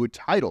run to a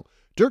title.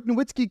 Dirk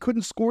Nowitzki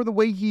couldn't score the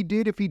way he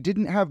did if he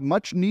didn't have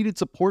much needed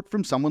support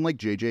from someone like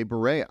JJ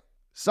Barea.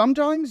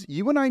 Sometimes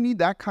you and I need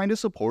that kind of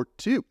support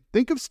too.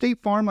 Think of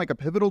State Farm like a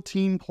pivotal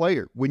team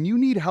player. When you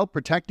need help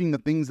protecting the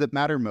things that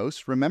matter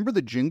most, remember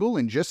the jingle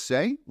and just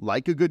say,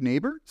 like a good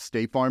neighbor,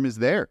 State Farm is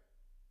there.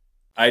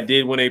 I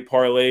did win a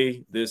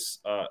parlay this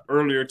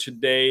earlier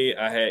today.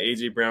 I had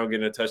A.J. Brown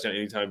getting a touchdown,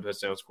 anytime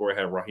touchdown score.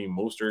 I had Raheem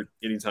Mostert,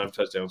 anytime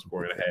touchdown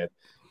score. And I had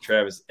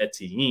Travis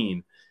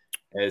Etienne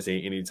as a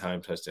anytime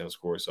touchdown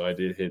score. So I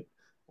did hit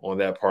on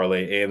that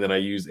parlay. And then I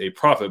used a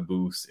profit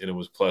boost, and it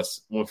was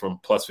went from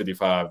plus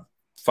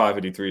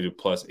 583 to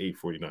plus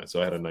 849. So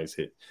I had a nice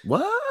hit.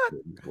 What?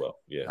 Well,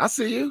 yeah. I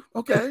see you.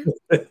 Okay.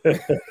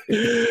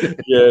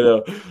 Yeah.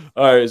 No.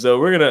 All right. So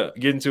we're going to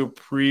get into a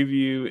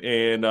preview.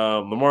 And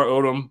Lamar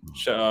Odom,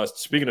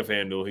 speaking of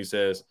FanDuel, he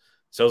says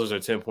Celtics are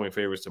 10-point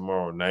favorites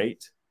tomorrow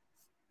night.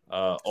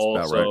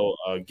 Also,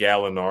 right.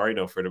 Gallinari,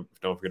 don't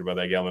forget about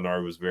that.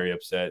 Gallinari was very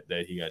upset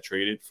that he got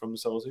traded from the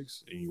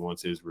Celtics, and he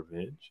wants his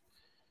revenge.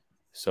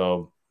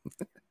 So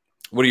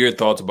what are your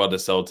thoughts about the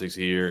Celtics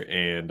here,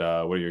 and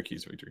what are your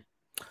keys to victory?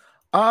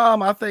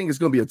 I think it's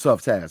going to be a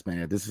tough task,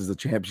 man. This is a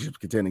championship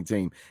contending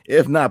team,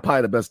 if not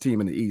probably the best team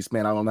in the East,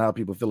 man. I don't know how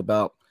people feel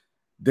about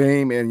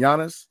Dame and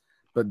Giannis,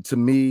 but to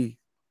me,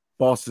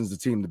 Boston's the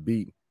team to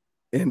beat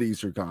in the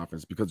Eastern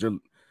Conference because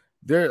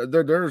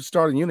their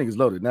starting unit is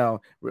loaded. Now,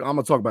 I'm going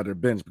to talk about their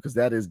bench because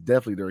that is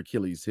definitely their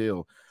Achilles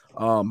heel.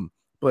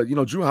 But,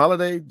 Drew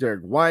Holiday,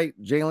 Derek White,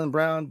 Jaylen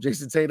Brown,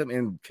 Jason Tatum,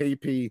 and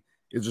KP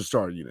is your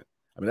starting unit.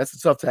 I mean, that's a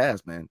tough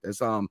task, man.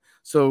 That's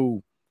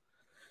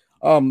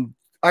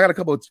I got a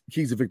couple of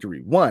keys to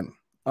victory. One,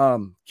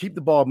 keep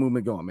the ball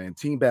movement going, man.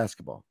 Team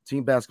basketball.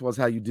 Team basketball is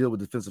how you deal with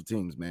defensive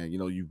teams, man.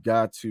 You've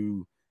got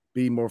to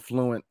be more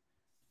fluent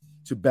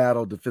to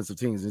battle defensive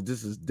teams, and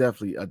this is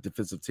definitely a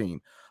defensive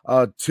team.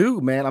 Two,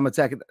 man, I'm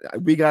attacking.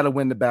 We got to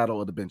win the battle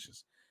of the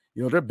benches.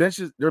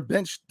 Their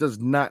bench does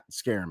not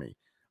scare me.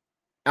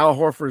 Al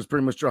Horford is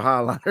pretty much your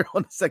highliner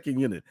on the second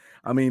unit.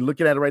 I mean,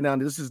 looking at it right now,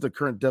 this is the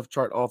current depth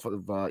chart off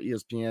of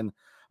ESPN.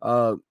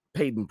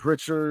 Peyton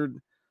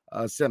Pritchard,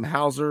 Sam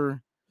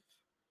Hauser,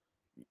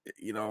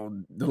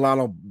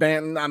 Delano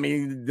Banton. I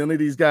mean, none of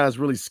these guys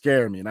really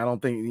scare me, and I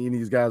don't think any of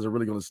these guys are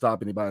really going to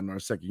stop anybody in our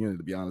second unit,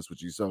 to be honest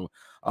with you. So,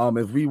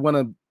 if we want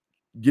to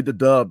get the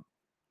dub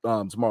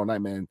tomorrow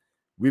night, man,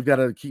 we've got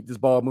to keep this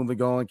ball moving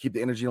going, keep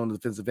the energy on the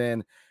defensive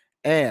end,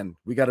 and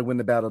we got to win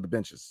the battle of the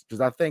benches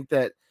because I think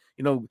that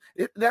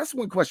that's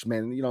one question,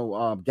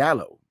 man.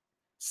 Gallo,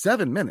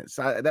 7 minutes.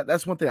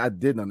 That's one thing I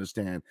didn't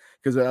understand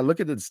because I look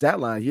at the stat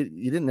line. He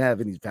didn't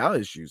have any foul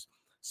issues.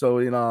 So,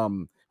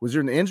 was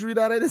there an injury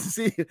that I didn't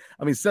see?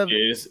 I mean, 7.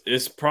 Yeah,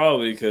 it's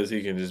probably because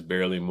he can just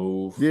barely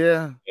move.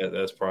 Yeah.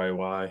 That's probably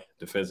why.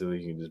 Defensively,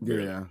 he can just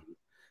barely move.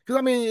 Because,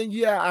 I mean,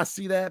 yeah, I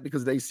see that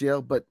because of the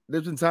ACL, but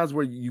there's been times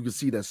where you can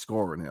see that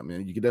score in him,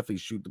 man. You can definitely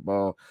shoot the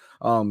ball.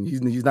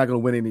 He's not going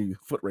to win any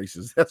foot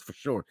races, that's for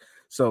sure.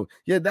 So,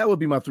 yeah, that would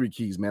be my 3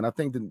 keys, man. I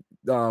think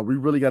that we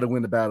really got to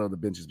win the battle of the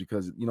benches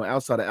because,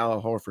 outside of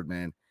Al Horford,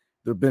 man,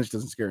 their bench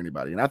doesn't scare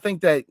anybody. And I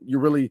think that you're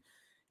really –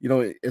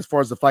 as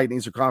far as the fight in the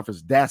Eastern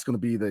Conference, that's going to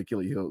be the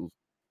Achilles heel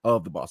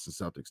of the Boston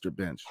Celtics, their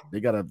bench. They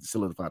got to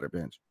solidify their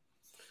bench.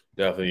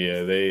 Definitely,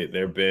 yeah.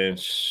 Their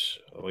bench,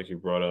 like you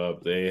brought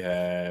up, they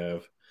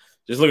have –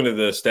 just looking at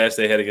the stats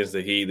they had against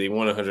the Heat, they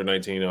won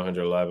 119 to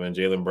 111.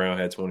 Jaylen Brown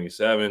had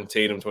 27,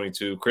 Tatum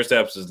 22.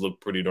 Kristaps has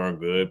looked pretty darn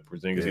good.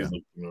 Porzingis he's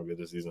looked good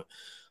this season.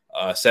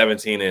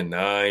 17 and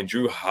 9.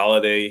 Drew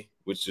Holiday,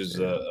 which is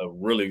a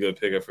really good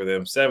pickup for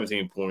them,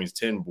 17 points,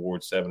 10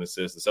 boards, 7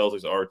 assists. The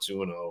Celtics are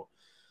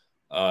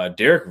 2-0.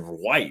 Derek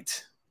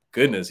White,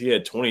 goodness, he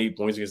had 28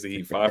 points against the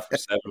Heat, 5 for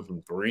 7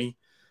 from 3,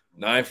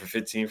 9 for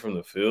 15 from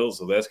the field.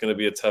 So that's going to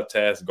be a tough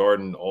task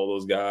guarding all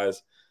those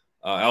guys.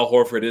 Al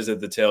Horford is at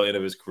the tail end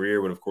of his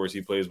career, but of course he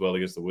plays well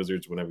against the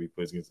Wizards whenever he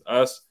plays against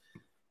us.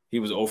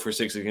 He was 0 for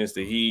 6 against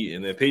the Heat,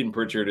 and then Peyton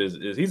Pritchard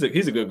he's a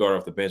good guard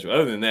off the bench. But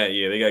other than that,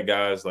 yeah, they got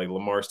guys like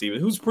Lamar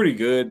Stevens, who's pretty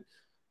good,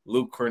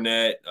 Luke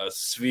Cornett,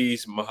 Svi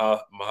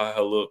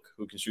Mahaluk,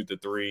 who can shoot the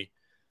 3.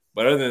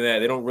 But other than that,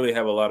 they don't really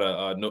have a lot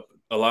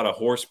of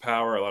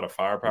horsepower, a lot of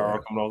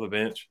firepower coming off the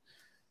bench.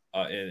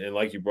 And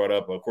like you brought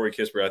up, Corey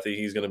Kispert, I think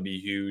he's going to be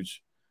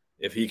huge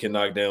if he can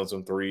knock down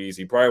some threes.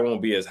 He probably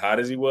won't be as hot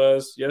as he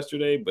was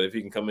yesterday, but if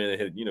he can come in and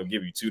hit,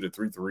 give you 2 to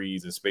 3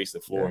 threes and space the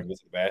floor and get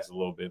to the basket a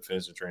little bit,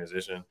 finish the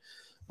transition.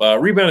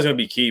 But rebound is going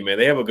to be key, man.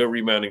 They have a good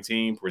rebounding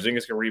team.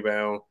 Porzingis can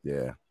rebound.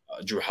 Yeah.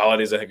 Drew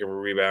Holiday's a heck of a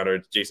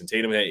rebounder. Jason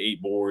Tatum had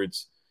 8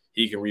 boards.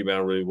 He can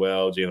rebound really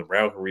well. Jaylen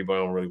Brown can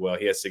rebound really well.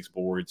 He has 6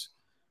 boards.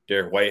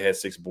 Derek White had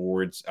 6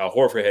 boards. Al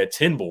Horford had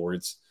 10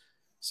 boards.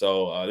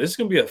 So this is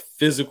going to be a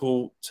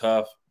physical,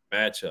 tough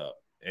matchup.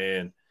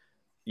 And,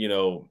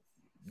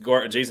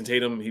 Jason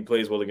Tatum, he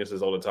plays well against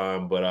us all the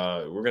time, but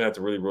we're gonna have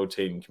to really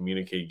rotate and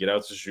communicate, get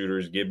out to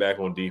shooters, get back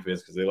on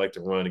defense because they like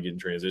to run and get in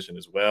transition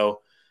as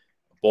well.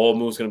 Ball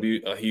move's gonna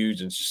be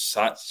huge, and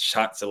shot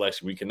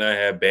selection. We cannot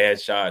have bad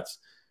shots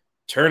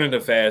turn into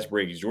fast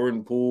breaks.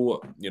 Jordan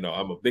Poole,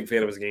 I'm a big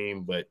fan of his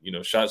game, but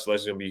shot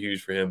selection is gonna be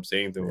huge for him.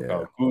 Same thing with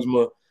Kyle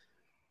Kuzma,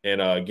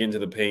 and getting to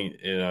the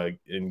paint and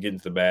getting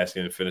to the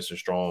basket and finishing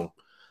strong,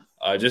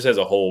 just as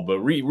a whole. But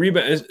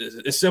rebound,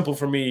 it's simple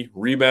for me.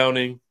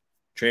 Rebounding,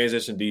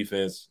 transition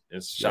defense,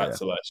 and shot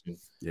selection.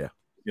 Yeah,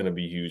 it's gonna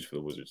be huge for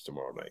the Wizards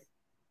tomorrow night.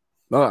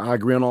 No, I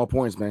agree on all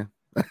points, man.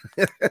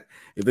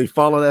 If they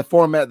follow that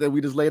format that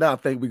we just laid out,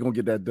 I think we're gonna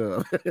get that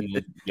done.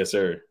 Yes,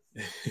 sir.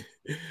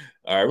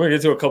 All right, we're gonna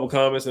get to a couple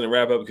comments and then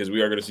wrap up because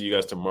we are gonna see you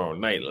guys tomorrow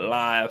night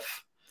live.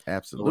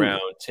 Absolutely.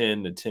 Around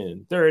 10 to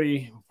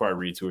 10:30. We'll probably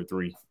read 2 or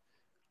 3.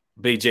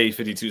 Big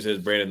J52 says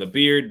Brandon the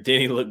Beard.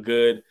 Denny looked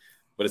good,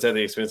 but it's at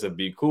the expense of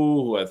Be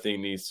Cool, who I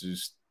think needs to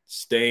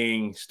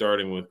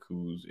starting with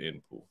Kuz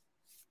and Poole.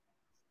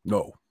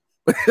 No.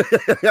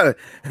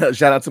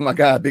 Shout out to my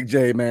guy, Big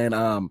J,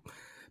 man.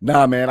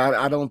 Nah, man,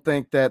 I don't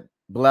think that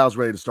Bilal's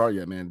ready to start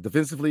yet, man.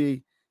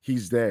 Defensively,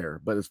 he's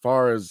there. But as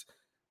far as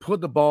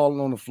put the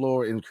ball on the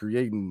floor and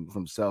creating for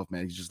himself,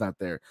 man, he's just not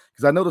there.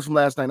 Because I noticed from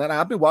last night, and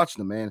I've been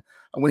watching him, man.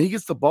 When he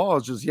gets the ball,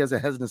 it's just he has a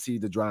hesitancy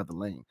to drive the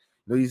lane.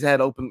 He's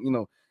had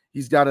open,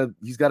 he's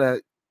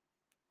gotta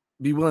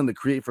be willing to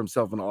create for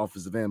himself in the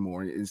offensive end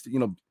more.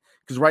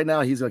 Because right now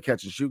he's a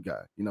catch and shoot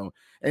guy,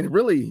 and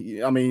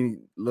really, I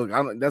mean, look,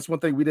 that's one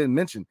thing we didn't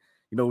mention.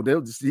 They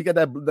got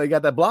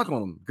that block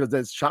on him because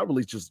that shot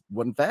release just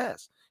wasn't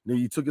fast.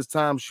 He took his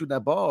time shooting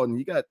that ball and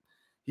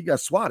he got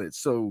swatted.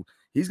 So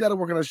he's got to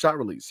work on a shot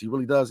release. He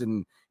really does.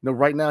 And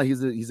right now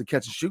he's a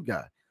catch and shoot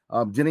guy.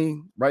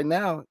 Denny, right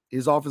now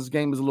his offensive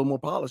game is a little more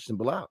polished than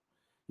Bilal.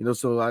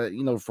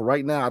 So for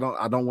right now,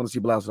 I don't want to see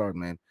Bilal start,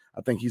 man.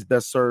 I think he's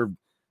best served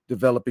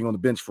developing on the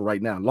bench for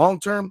right now. Long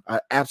term, I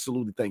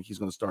absolutely think he's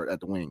going to start at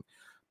the wing.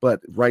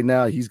 But right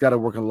now, he's got to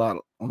work a lot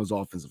on his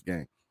offensive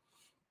game.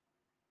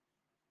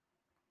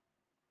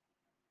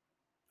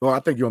 Well, I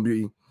think you're on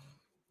beauty.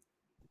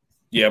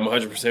 Yeah, I'm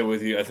 100%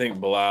 with you. I think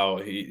Bilal,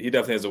 he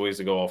definitely has a ways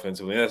to go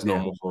offensively. That's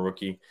normal for a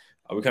rookie.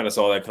 We kind of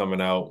saw that coming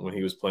out when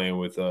he was playing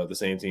with the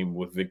same team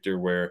with Victor,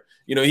 where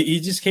he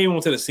just came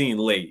onto the scene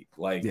late,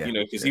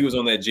 because he was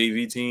on that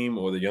JV team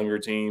or the younger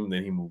team.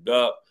 Then he moved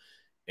up,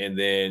 and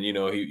then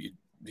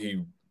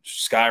he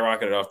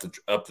skyrocketed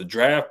up the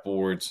draft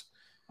boards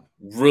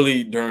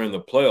really during the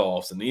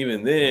playoffs, and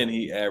even then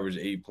he averaged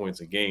 8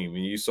 points a game.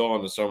 And you saw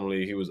in the summer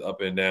league he was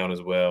up and down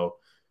as well.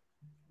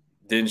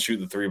 Didn't shoot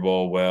the 3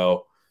 ball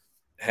well.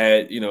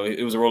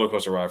 It was a roller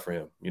coaster ride for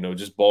him,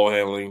 just ball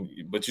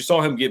handling. But you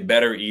saw him get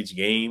better each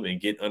game and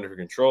get under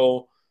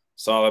control,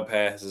 solid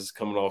passes,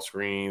 coming off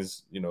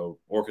screens,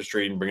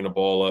 orchestrating, bringing the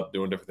ball up,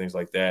 doing different things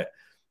like that.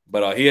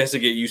 But he has to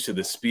get used to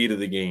the speed of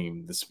the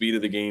game. The speed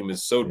of the game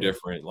is so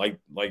different. Like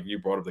you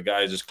brought up, the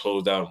guy just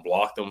closed out and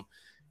blocked him.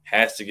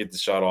 Has to get the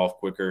shot off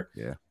quicker.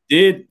 Yeah.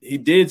 He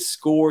did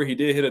score. He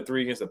did hit a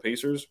 3 against the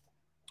Pacers.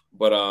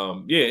 But,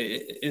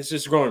 it's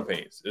just growing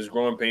pains. It's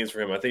growing pains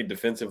for him. I think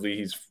defensively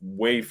he's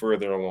way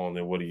further along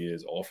than what he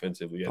is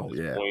offensively at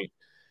this point.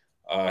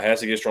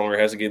 Has to get stronger,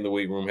 has to get in the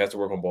weight room, has to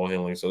work on ball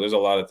handling. So there's a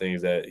lot of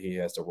things that he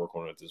has to work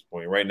on at this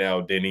point. Right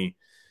now, Denny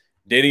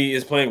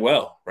is playing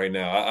well right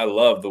now. I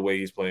love the way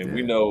he's playing. Yeah.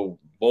 We know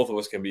both of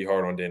us can be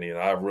hard on Denny, and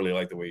I really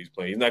like the way he's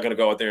playing. He's not going to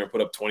go out there and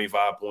put up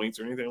 25 points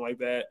or anything like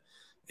that.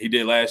 He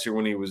did last year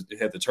when he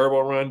had the turbo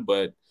run,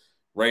 but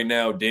right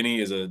now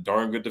Denny is a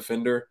darn good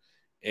defender.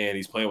 And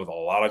he's playing with a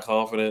lot of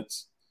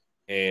confidence,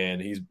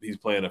 and he's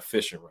playing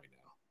efficient right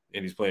now.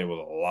 And he's playing with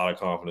a lot of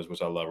confidence,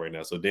 which I love right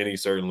now. So Denny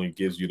certainly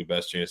gives you the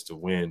best chance to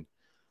win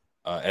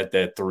at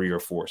that 3 or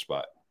 4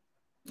 spot.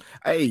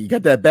 Hey, you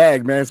got that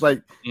bag, man. It's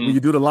like when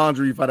you do the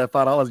laundry, you find that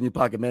 $5 in your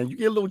pocket, man. You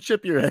get a little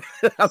chippier.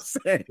 I'm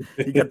saying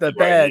you got that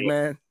bag,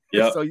 man.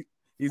 Yep. So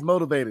he's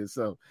motivated.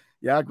 So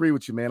yeah, I agree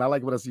with you, man. I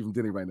like what I see from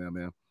Denny right now,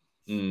 man.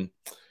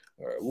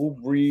 All right, we'll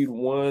read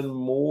one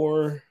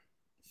more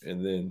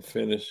and then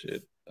finish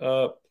it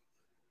up.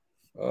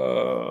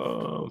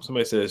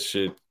 Somebody says,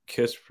 should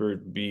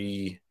Kispert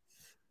be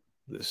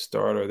the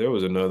starter? There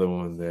was another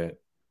one that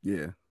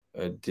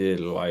I did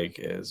like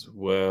as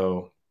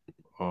well.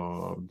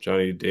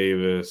 Johnny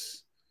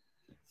Davis.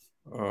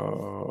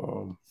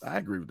 I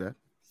agree with that.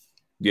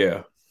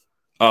 Yeah.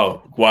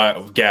 Oh, why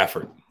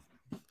Gafford?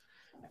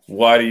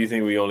 Why do you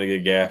think we only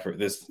get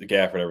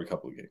Gafford every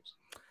couple of games?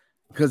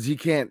 Because he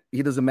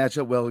doesn't match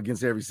up well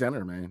against every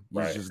center, man.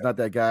 He's just not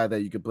that guy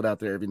that you can put out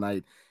there every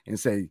night and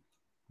say,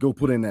 go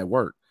put in that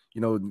work.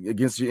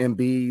 Against your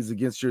MBs,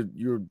 against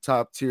your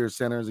top tier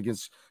centers,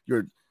 against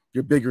your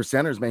bigger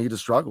centers, man, he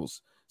just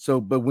struggles.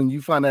 So, but when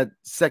you find that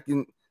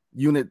second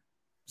unit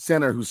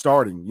center who's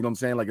starting, you know what I'm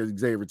saying, like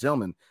Xavier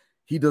Tillman,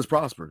 he does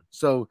prosper.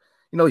 So,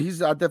 I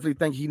definitely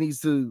think he needs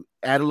to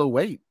add a little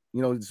weight,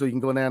 so he can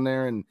go down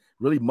there and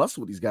really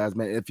muscle with these guys,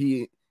 man, if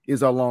he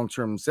is our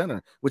long-term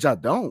center, which I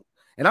don't.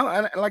 And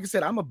like I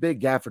said, I'm a big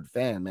Gafford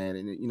fan, man.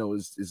 And,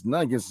 it's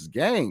not against his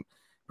game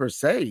per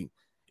se.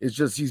 It's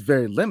just he's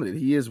very limited.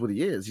 He is what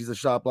he is. He's a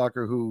shot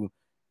blocker who,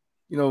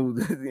 you know,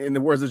 in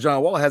the words of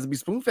John Wall, has to be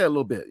spoon-fed a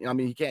little bit. I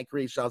mean, he can't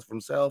create shots for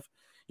himself.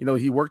 You know,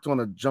 he worked on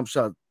a jump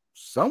shot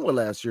somewhat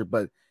last year,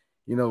 but,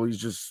 you know,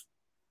 he's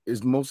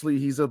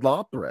a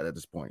lob threat at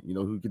this point, you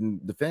know, who can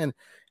defend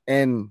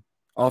and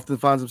often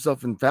finds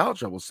himself in foul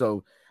trouble.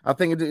 So I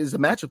think it is a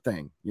matchup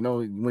thing. You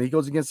know, when he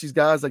goes against these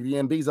guys like the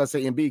MBs, I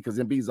say MB because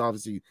MB is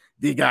obviously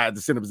the guy at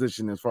the center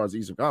position as far as the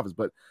Eastern Conference.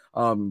 But,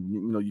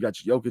 you know, you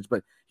got your Jokic,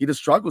 but he just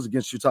struggles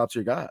against your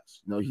top-tier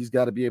guys. You know, he's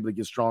got to be able to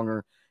get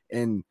stronger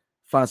and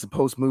find some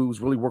post moves,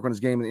 really work on his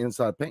game in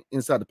the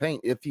inside the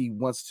paint if he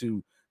wants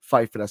to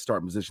fight for that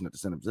starting position at the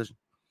center position.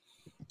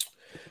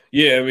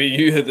 Yeah, I mean,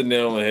 you hit the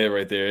nail on the head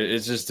right there. It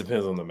just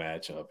depends on the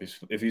matchup.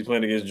 If he's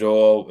playing against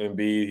Joel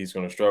Embiid, he's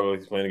going to struggle. If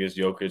he's playing against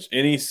Jokic,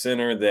 any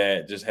center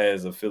that just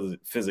has a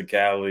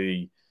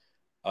physicality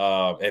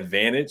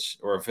advantage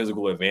or a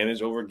physical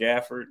advantage over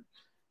Gafford,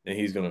 then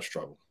he's going to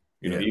struggle.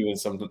 You know, even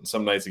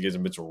some nights against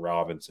Mitchell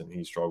Robinson,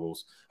 he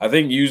struggles. I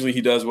think usually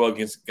he does well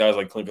against guys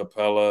like Clint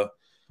Capella.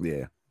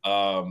 Yeah.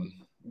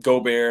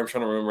 Gobert, I'm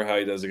trying to remember how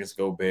he does against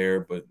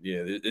Gobert, but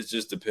yeah, it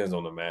just depends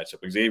on the matchup.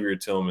 Xavier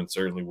Tillman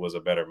certainly was a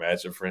better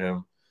matchup for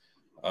him.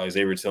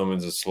 Xavier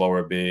Tillman's a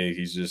slower big.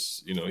 He's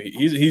just, you know,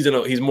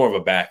 he's more of a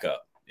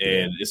backup.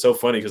 And it's so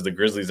funny because the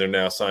Grizzlies are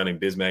now signing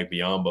Bismack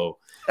Biyombo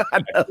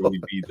after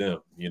we beat them,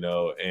 you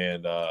know,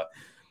 and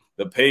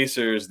the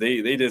Pacers,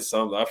 they did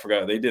something. I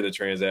forgot. They did a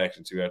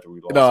transaction too after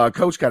we lost. No,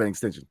 coach got an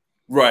extension.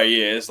 Right,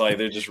 yeah. It's like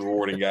they're just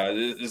rewarding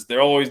guys.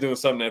 They're always doing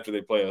something after they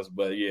play us.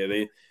 But yeah,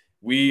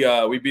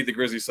 we beat the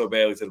Grizzlies so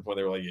badly to the point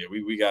they were like, yeah,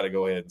 we got to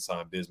go ahead and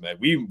sign Bismack.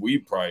 We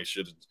probably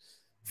should have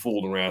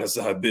fooled around and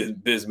signed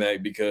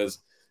Bismack because,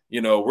 you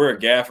know, we're a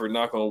Gafford,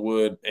 knock on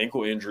wood,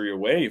 ankle injury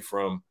away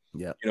from,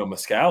 you know,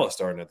 Muscala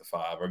starting at the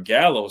 5 or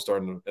Gallo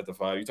starting at the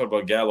 5. You talked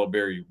about Gallo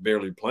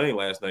barely playing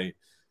last night.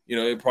 You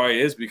know, it probably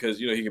is because,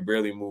 you know, he can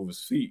barely move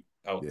his feet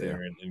out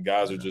there and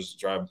guys are just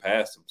driving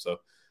past him. So,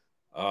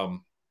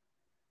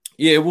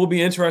 yeah, it will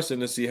be interesting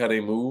to see how they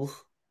move.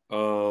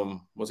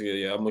 Once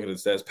again, I'm looking at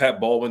the stats. Pat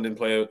Baldwin didn't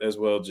play as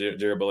well.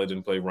 Jared Butler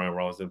didn't play. Ryan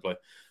Rollins didn't play.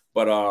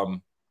 But,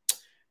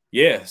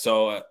 yeah,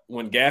 so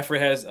when Gafford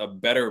has a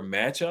better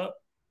matchup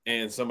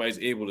and somebody's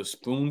able to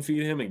spoon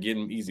feed him and get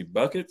him easy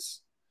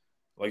buckets,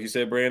 like you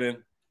said,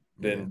 Brandon,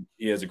 then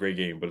he has a great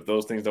game. But if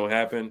those things don't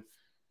happen,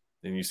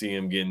 then you see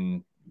him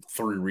getting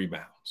 3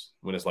 rebounds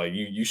when it's like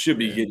you should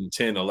be getting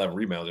 10, 11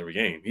 rebounds every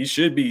game. He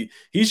should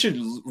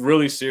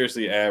really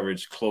seriously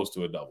average close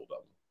to a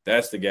double-double.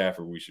 That's the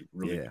Gafford we should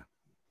really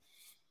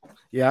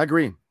Yeah, I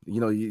agree. You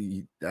know,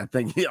 I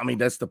think, I mean,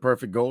 that's the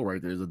perfect goal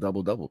right there is a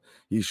double-double.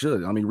 He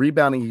should. I mean,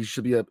 rebounding, he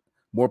should be a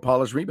more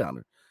polished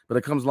rebounder. But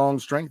it comes long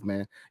strength,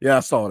 man. Yeah, I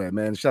saw that,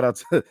 man. Shout out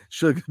to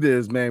Sugar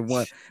Biz, man.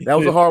 That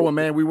was a hard one,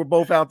 man. We were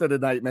both out there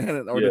tonight,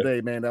 man, or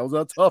today, man. That was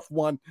a tough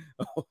one.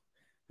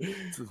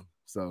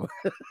 So,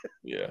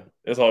 yeah,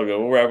 it's all good.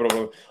 We'll wrap it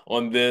up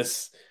on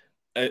this.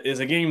 It's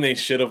a game they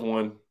should have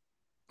won.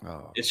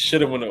 It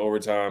should have won in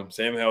overtime.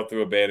 Sam Howell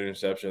threw a bad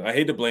interception. I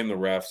hate to blame the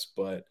refs,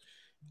 but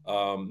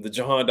the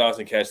Jahan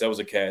Dotson catch, that was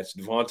a catch.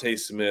 Devontae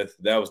Smith,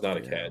 that was not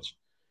a catch.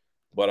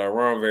 But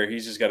Ron Rivera,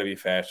 he's just got to be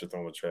faster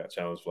throwing the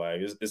challenge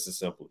flag. It's as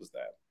simple as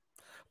that.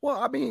 Well,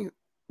 I mean,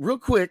 real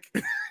quick,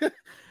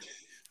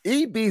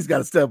 EB's got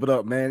to step it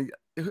up, man.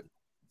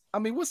 I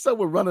mean, what's up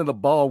with running the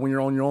ball when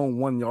you're on your own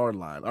 1 yard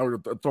line or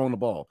throwing the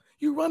ball?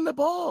 You run the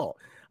ball.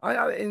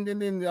 And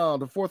then in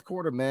the fourth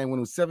quarter, man, when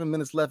it was 7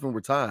 minutes left and we're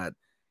tied,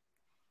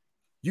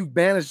 you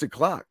managed the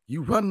clock.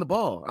 You run the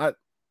ball. I'm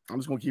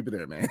just going to keep it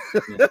there, man.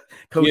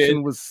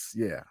 Coaching was.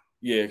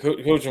 Yeah,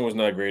 coaching was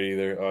not great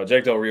either.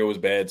 Jack Del Rio was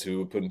bad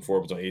too, putting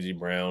forwards on A.G.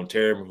 Brown.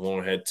 Terry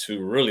McLaurin had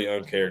 2 really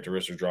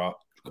uncharacteristic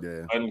drops.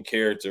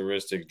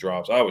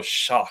 I was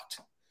shocked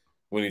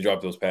when he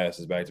dropped those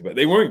passes back to back.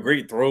 They weren't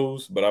great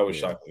throws, but I was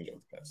shocked when he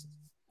dropped the passes.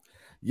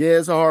 Yeah,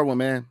 it's a hard one,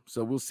 man.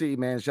 So we'll see,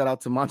 man. Shout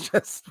out to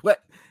Montez Sweat.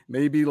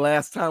 Maybe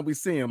last time we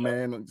see him,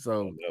 man.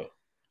 So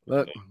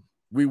look,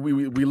 we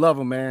love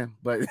him, man,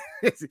 but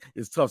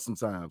it's tough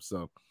sometimes.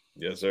 So.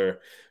 Yes, sir.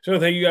 So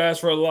thank you guys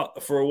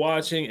for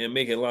watching and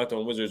making Locked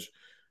On Wizards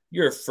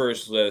your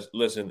first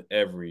listen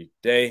every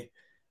day.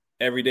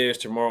 Every day is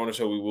tomorrow on the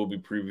show. We will be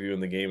previewing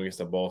the game against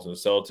the Boston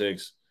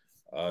Celtics.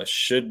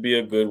 Should be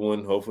a good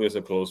one. Hopefully it's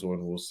a close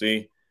one. We'll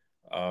see.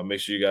 Make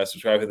sure you guys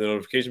subscribe, hit the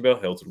notification bell.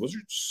 Hail to the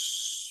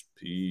Wizards.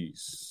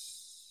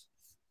 Peace.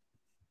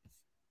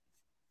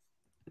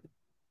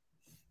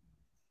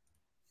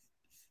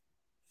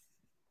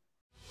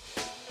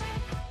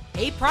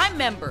 Hey, Prime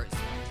members.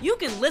 You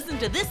can listen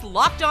to this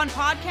Locked On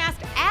podcast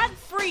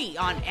ad-free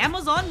on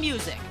Amazon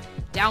Music.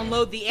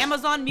 Download the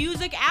Amazon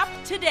Music app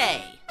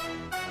today.